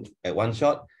one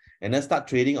shot, and then start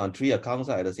trading on 3 accounts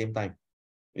at the same time.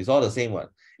 It's all the same one.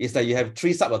 It's like you have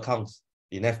 3 sub accounts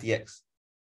in FTX.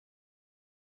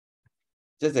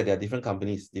 Just that there are different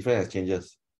companies, different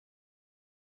exchanges.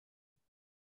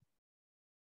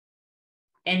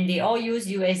 And they all use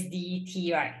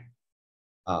USDT, right?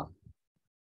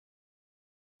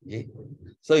 Okay.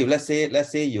 So if let's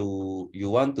say you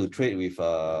want to trade with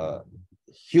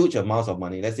huge amounts of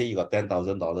money, let's say you got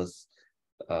 $10,000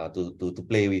 to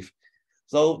play with.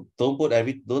 So don't put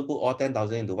all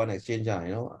 10,000 into one exchange.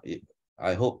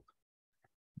 I hope.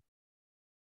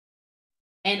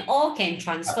 And all can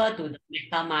transfer to the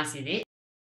MetaMask, is it?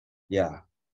 Yeah.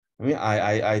 I mean,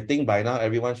 I think by now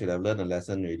everyone should have learned a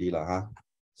lesson already, huh?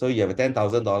 So you have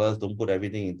 $10,000, don't put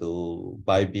everything into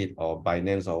Bybit or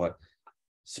Binance or what.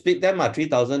 Split them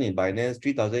 3,000 in Binance,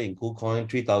 3,000 in KuCoin,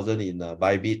 3,000 in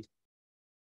Bybit.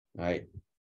 Right.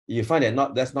 You find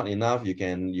that that's not enough, you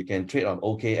can trade on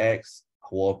OKX,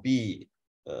 Huobi,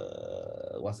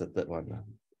 what's the third one?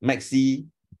 Maxi.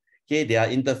 Okay, their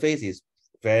interface is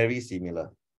very similar.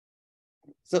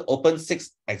 So open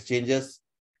 6 exchanges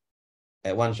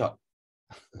at one shot.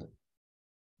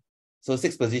 So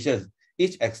 6 positions,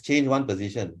 each exchange 1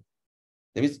 position.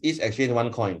 That means each exchange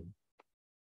 1 coin.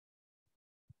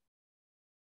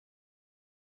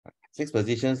 6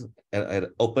 positions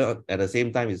open at the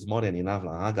same time is more than enough,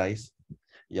 guys.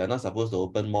 You're not supposed to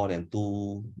open more than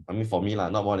 2. I mean, for me,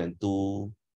 not more than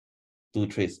two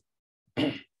trades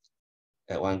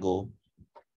at one go.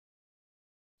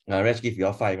 Reg give you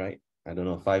all 5, right? I don't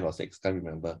know, 5 or 6, can't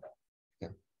remember. Yeah.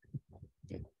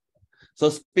 Okay. So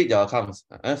split your accounts,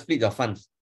 split your funds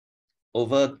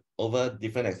over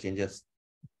different exchanges.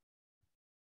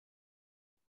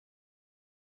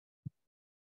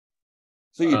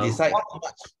 So you decide how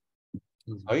much.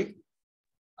 Sorry?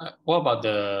 What about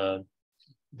the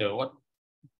what?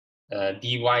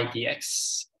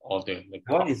 DYDX or the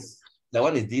that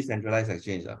one is decentralized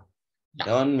exchange. Yeah,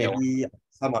 that one maybe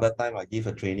some other time I give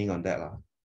a training on that.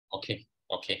 Okay.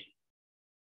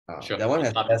 Sure. That one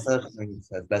has But-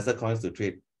 lesser coins to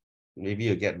trade. Maybe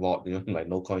you get bought, like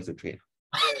no coins to trade.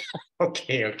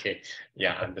 Okay.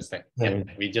 Yeah, understand. Yeah,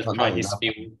 we just Not try this enough.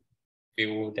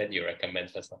 few that you recommend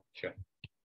first. Sure.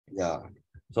 Yeah.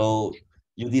 So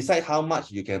you decide how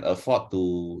much you can afford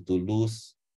to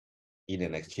lose in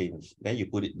an exchange. Then you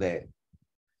put it there.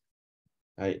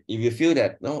 Right? If you feel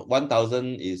that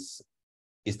 1,000 is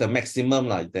the maximum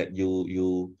that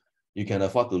you can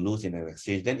afford to lose in an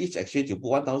exchange, then each exchange you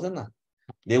put 1,000 lah.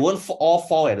 They won't all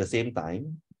fall at the same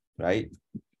time, right?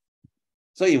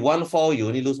 So if one fall, you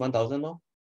only lose 1,000 more.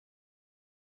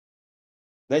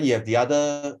 Then you have the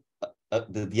other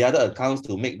the other accounts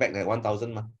to make back that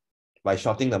 1,000 by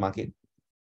shorting the market.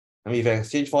 I mean, if an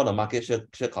exchange fall, the market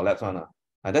should collapse one.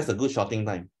 And that's a good shorting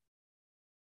time.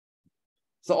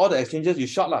 So all the exchanges you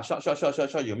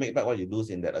short, you make back what you lose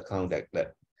in that account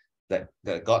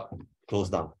that got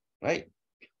closed down, right?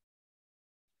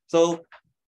 So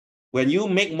when you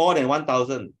make more than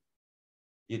 1,000,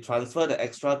 you transfer the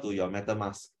extra to your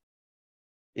MetaMask.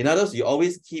 In other words, you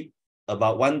always keep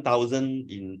about 1,000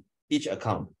 in each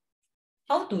account.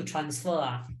 How to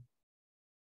transfer?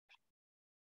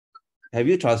 Have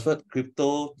you transferred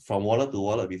crypto from wallet to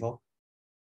wallet before?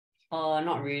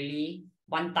 Not really.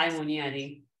 One time only, I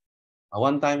think.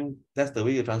 One time, that's the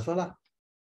way you transfer lah.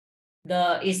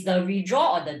 Is the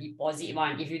withdraw or the deposit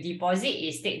one? If you deposit,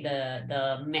 is take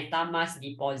the MetaMask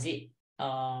deposit.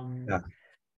 Yeah.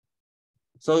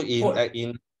 So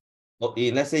in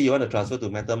let's say you want to transfer to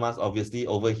MetaMask, obviously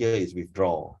over here is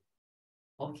withdraw.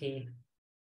 Okay.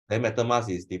 Then MetaMask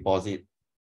is deposit.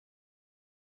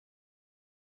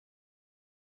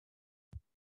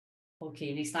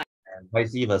 Okay, next time. And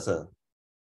vice versa.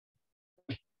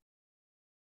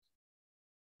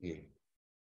 Okay.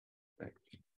 Right.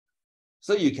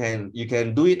 So you can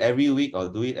do it every week or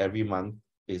do it every month.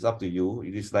 It's up to you.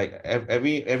 It is like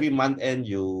every month end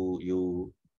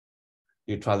you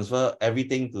transfer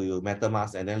everything to your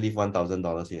MetaMask and then leave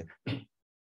 $1,000 here. That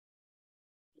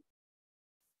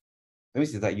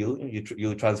means it's like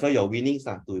you transfer your winnings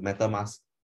to MetaMask.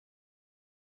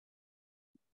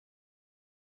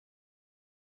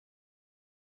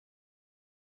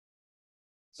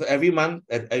 So every month,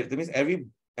 that means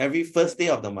every first day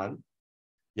of the month,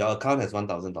 your account has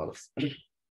 $1,000.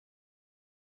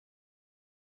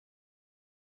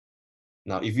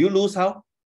 Now, if you lose, how?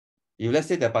 If let's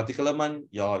say that particular month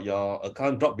your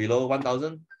account dropped below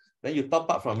 1,000, then you top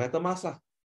up from MetaMask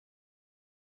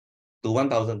to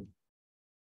 1,000.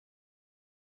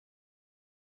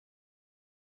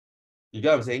 You get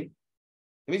what I'm saying?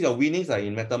 It means your winnings are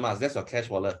in MetaMask. That's your cash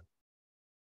wallet.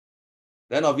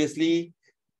 Then obviously,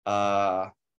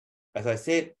 as I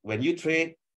said, when you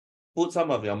trade, put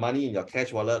some of your money in your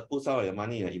cash wallet, put some of your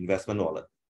money in your investment wallet.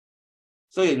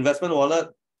 So your investment wallet,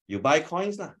 you buy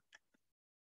coins lah.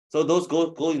 So those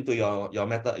go into your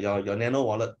Nano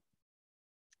wallet.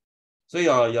 So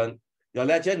your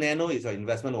Ledger Nano is your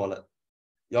investment wallet.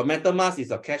 Your MetaMask is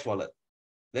your cash wallet.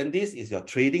 Then this is your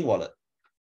trading wallet.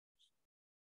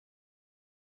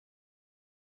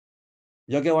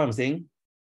 You get what I'm saying?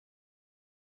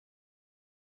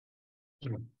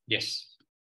 Yes.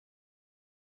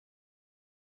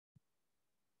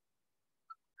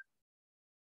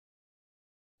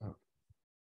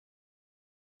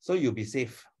 So you'll be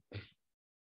safe.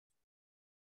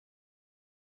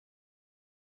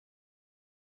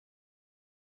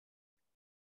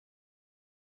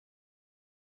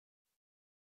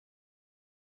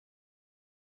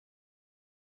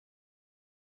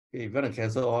 Okay, if you want to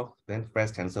cancel all, then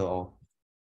press cancel all.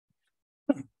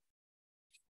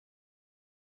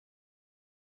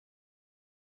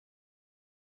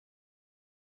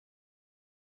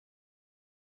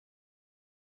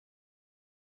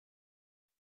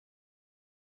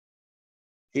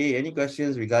 Okay, any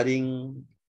questions regarding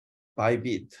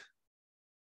Bybit?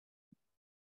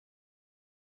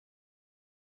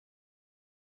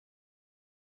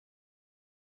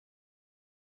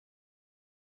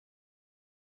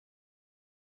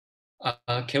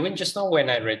 Kevin, just now when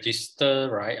I register,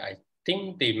 right, I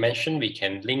think they mentioned we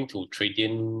can link to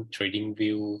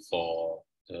TradingView for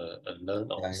the alert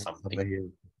or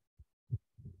something.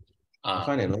 I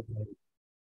find it.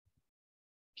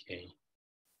 Okay.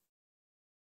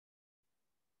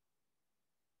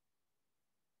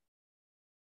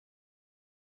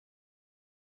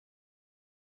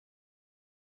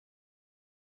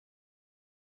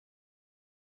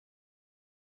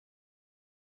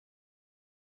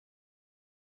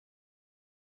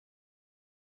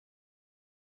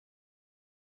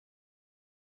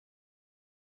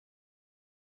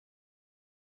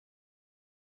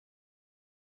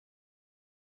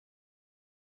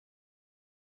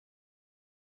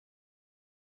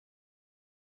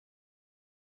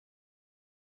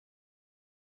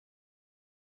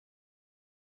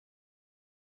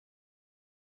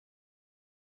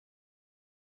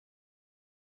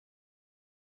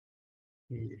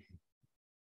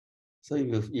 So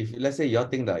if let's say you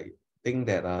think that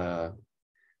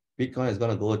Bitcoin is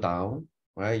gonna go down,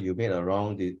 right? You made a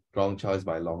wrong choice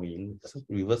by longing. So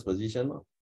reverse position.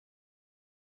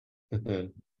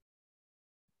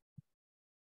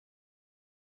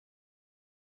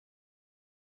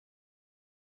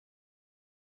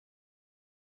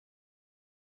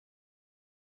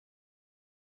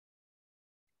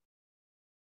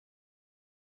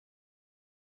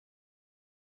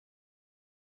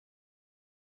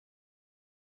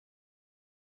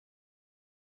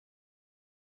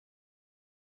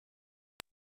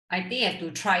 I think you have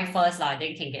to try first, then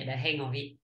you can get the hang of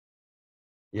it.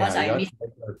 Because Yeah, I missed the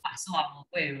part, so I will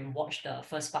go and watch the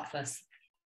first part first.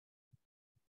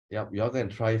 Yep, you're going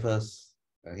to try first.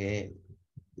 Okay.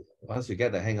 Once you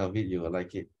get the hang of it, you will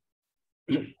like it.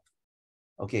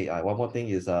 Okay, one more thing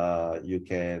is you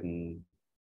can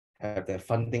have that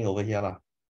fun thing over here lah.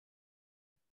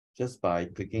 Just by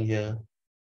clicking here,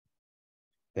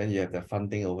 then you have the fun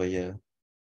thing over here.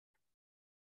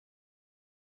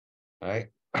 All right.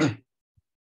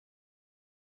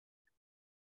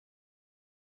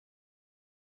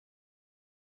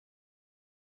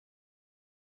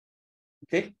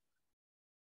 Okay.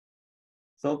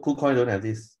 So KuCoin don't have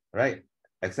this, right?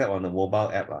 Except on the mobile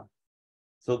app.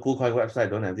 So KuCoin website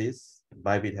don't have this.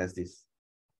 Bybit has this.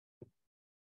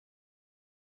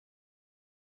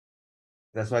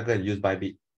 That's why I'm going to use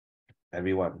Bybit,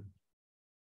 everyone.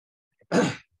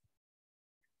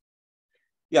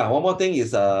 Yeah, one more thing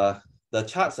is the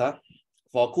charts.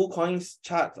 For KuCoin's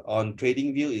chart on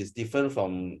TradingView is different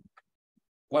from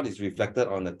what is reflected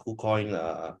on the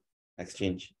KuCoin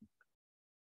exchange.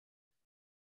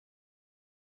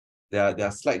 There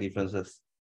are slight differences.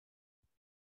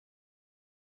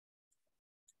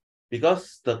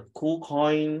 Because the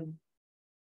KuCoin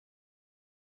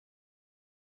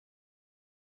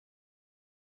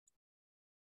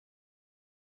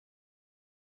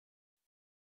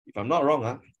if I'm not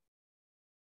wrong,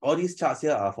 all these charts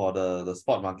here are for the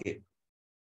spot market.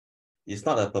 It's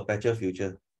not a perpetual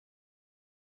future.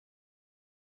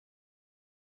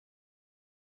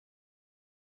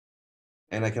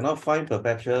 And I cannot find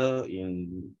perpetual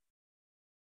in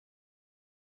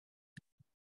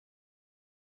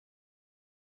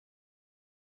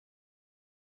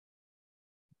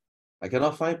I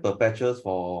cannot find perpetuals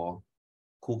for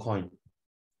KuCoin.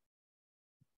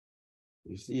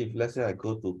 You see, if let's say I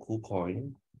go to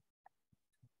KuCoin,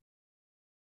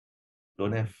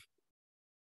 don't have.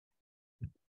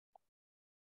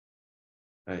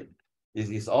 Right.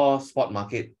 It's all spot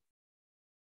market.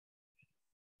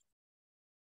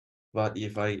 But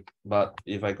if I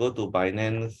go to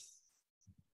Binance,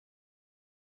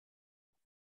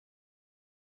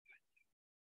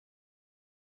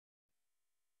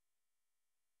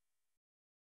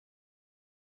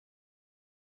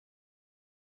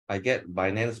 I get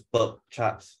Binance perp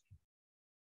charts.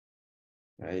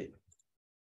 Right.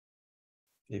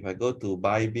 If I go to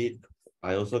Bybit,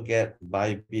 I also get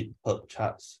Bybit perp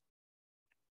charts.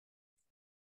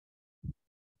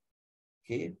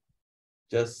 Okay.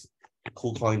 Just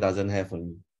KuCoin doesn't have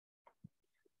one.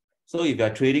 So if you are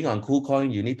trading on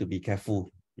KuCoin, you need to be careful.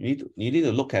 You need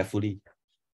to look carefully.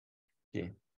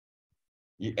 Okay.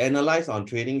 You analyze on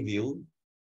TradingView.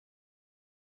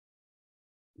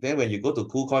 Then when you go to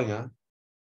KuCoin,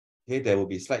 okay, there will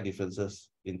be slight differences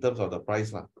in terms of the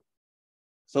price.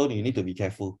 So you need to be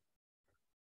careful,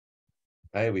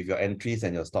 right, with your entries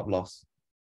and your stop loss.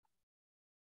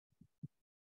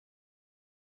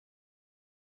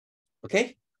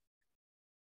 Okay.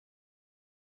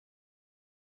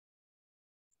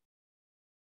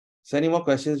 So any more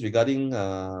questions regarding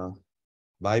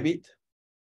Bybit?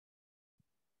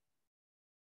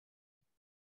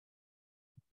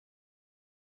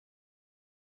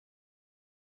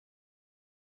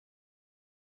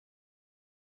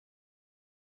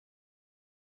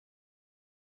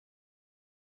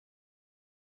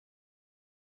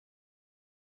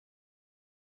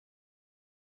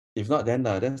 If not, then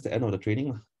that's the end of the training.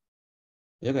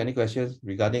 You have any questions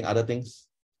regarding other things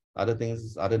other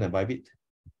than Bybit?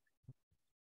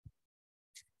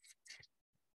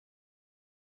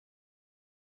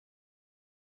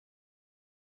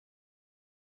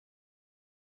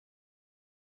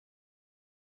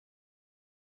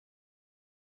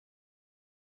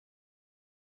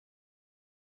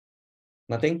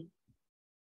 Nothing?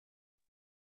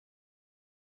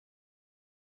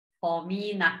 For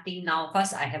me, nothing now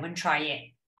because I haven't tried yet.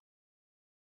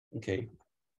 Okay.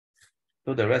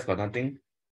 So the rest got nothing?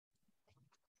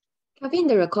 Kevin,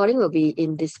 the recording will be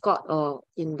in Discord or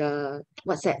in the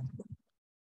WhatsApp.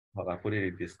 I'll put it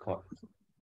in Discord.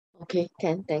 Okay,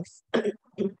 thanks.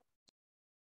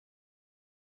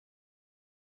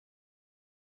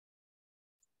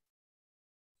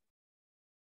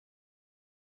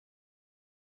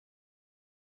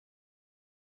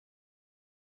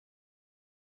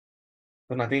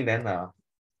 So nothing, then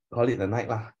call it a night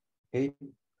lah. Okay.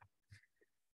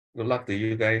 Good luck to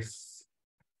you guys.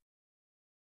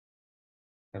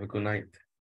 Have a good night.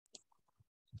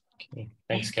 Okay.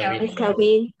 Thanks, Kelvin. Thanks,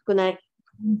 Kelvin. Good night.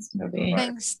 Thanks,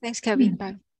 Kelvin. Thanks, Kelvin.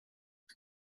 Bye.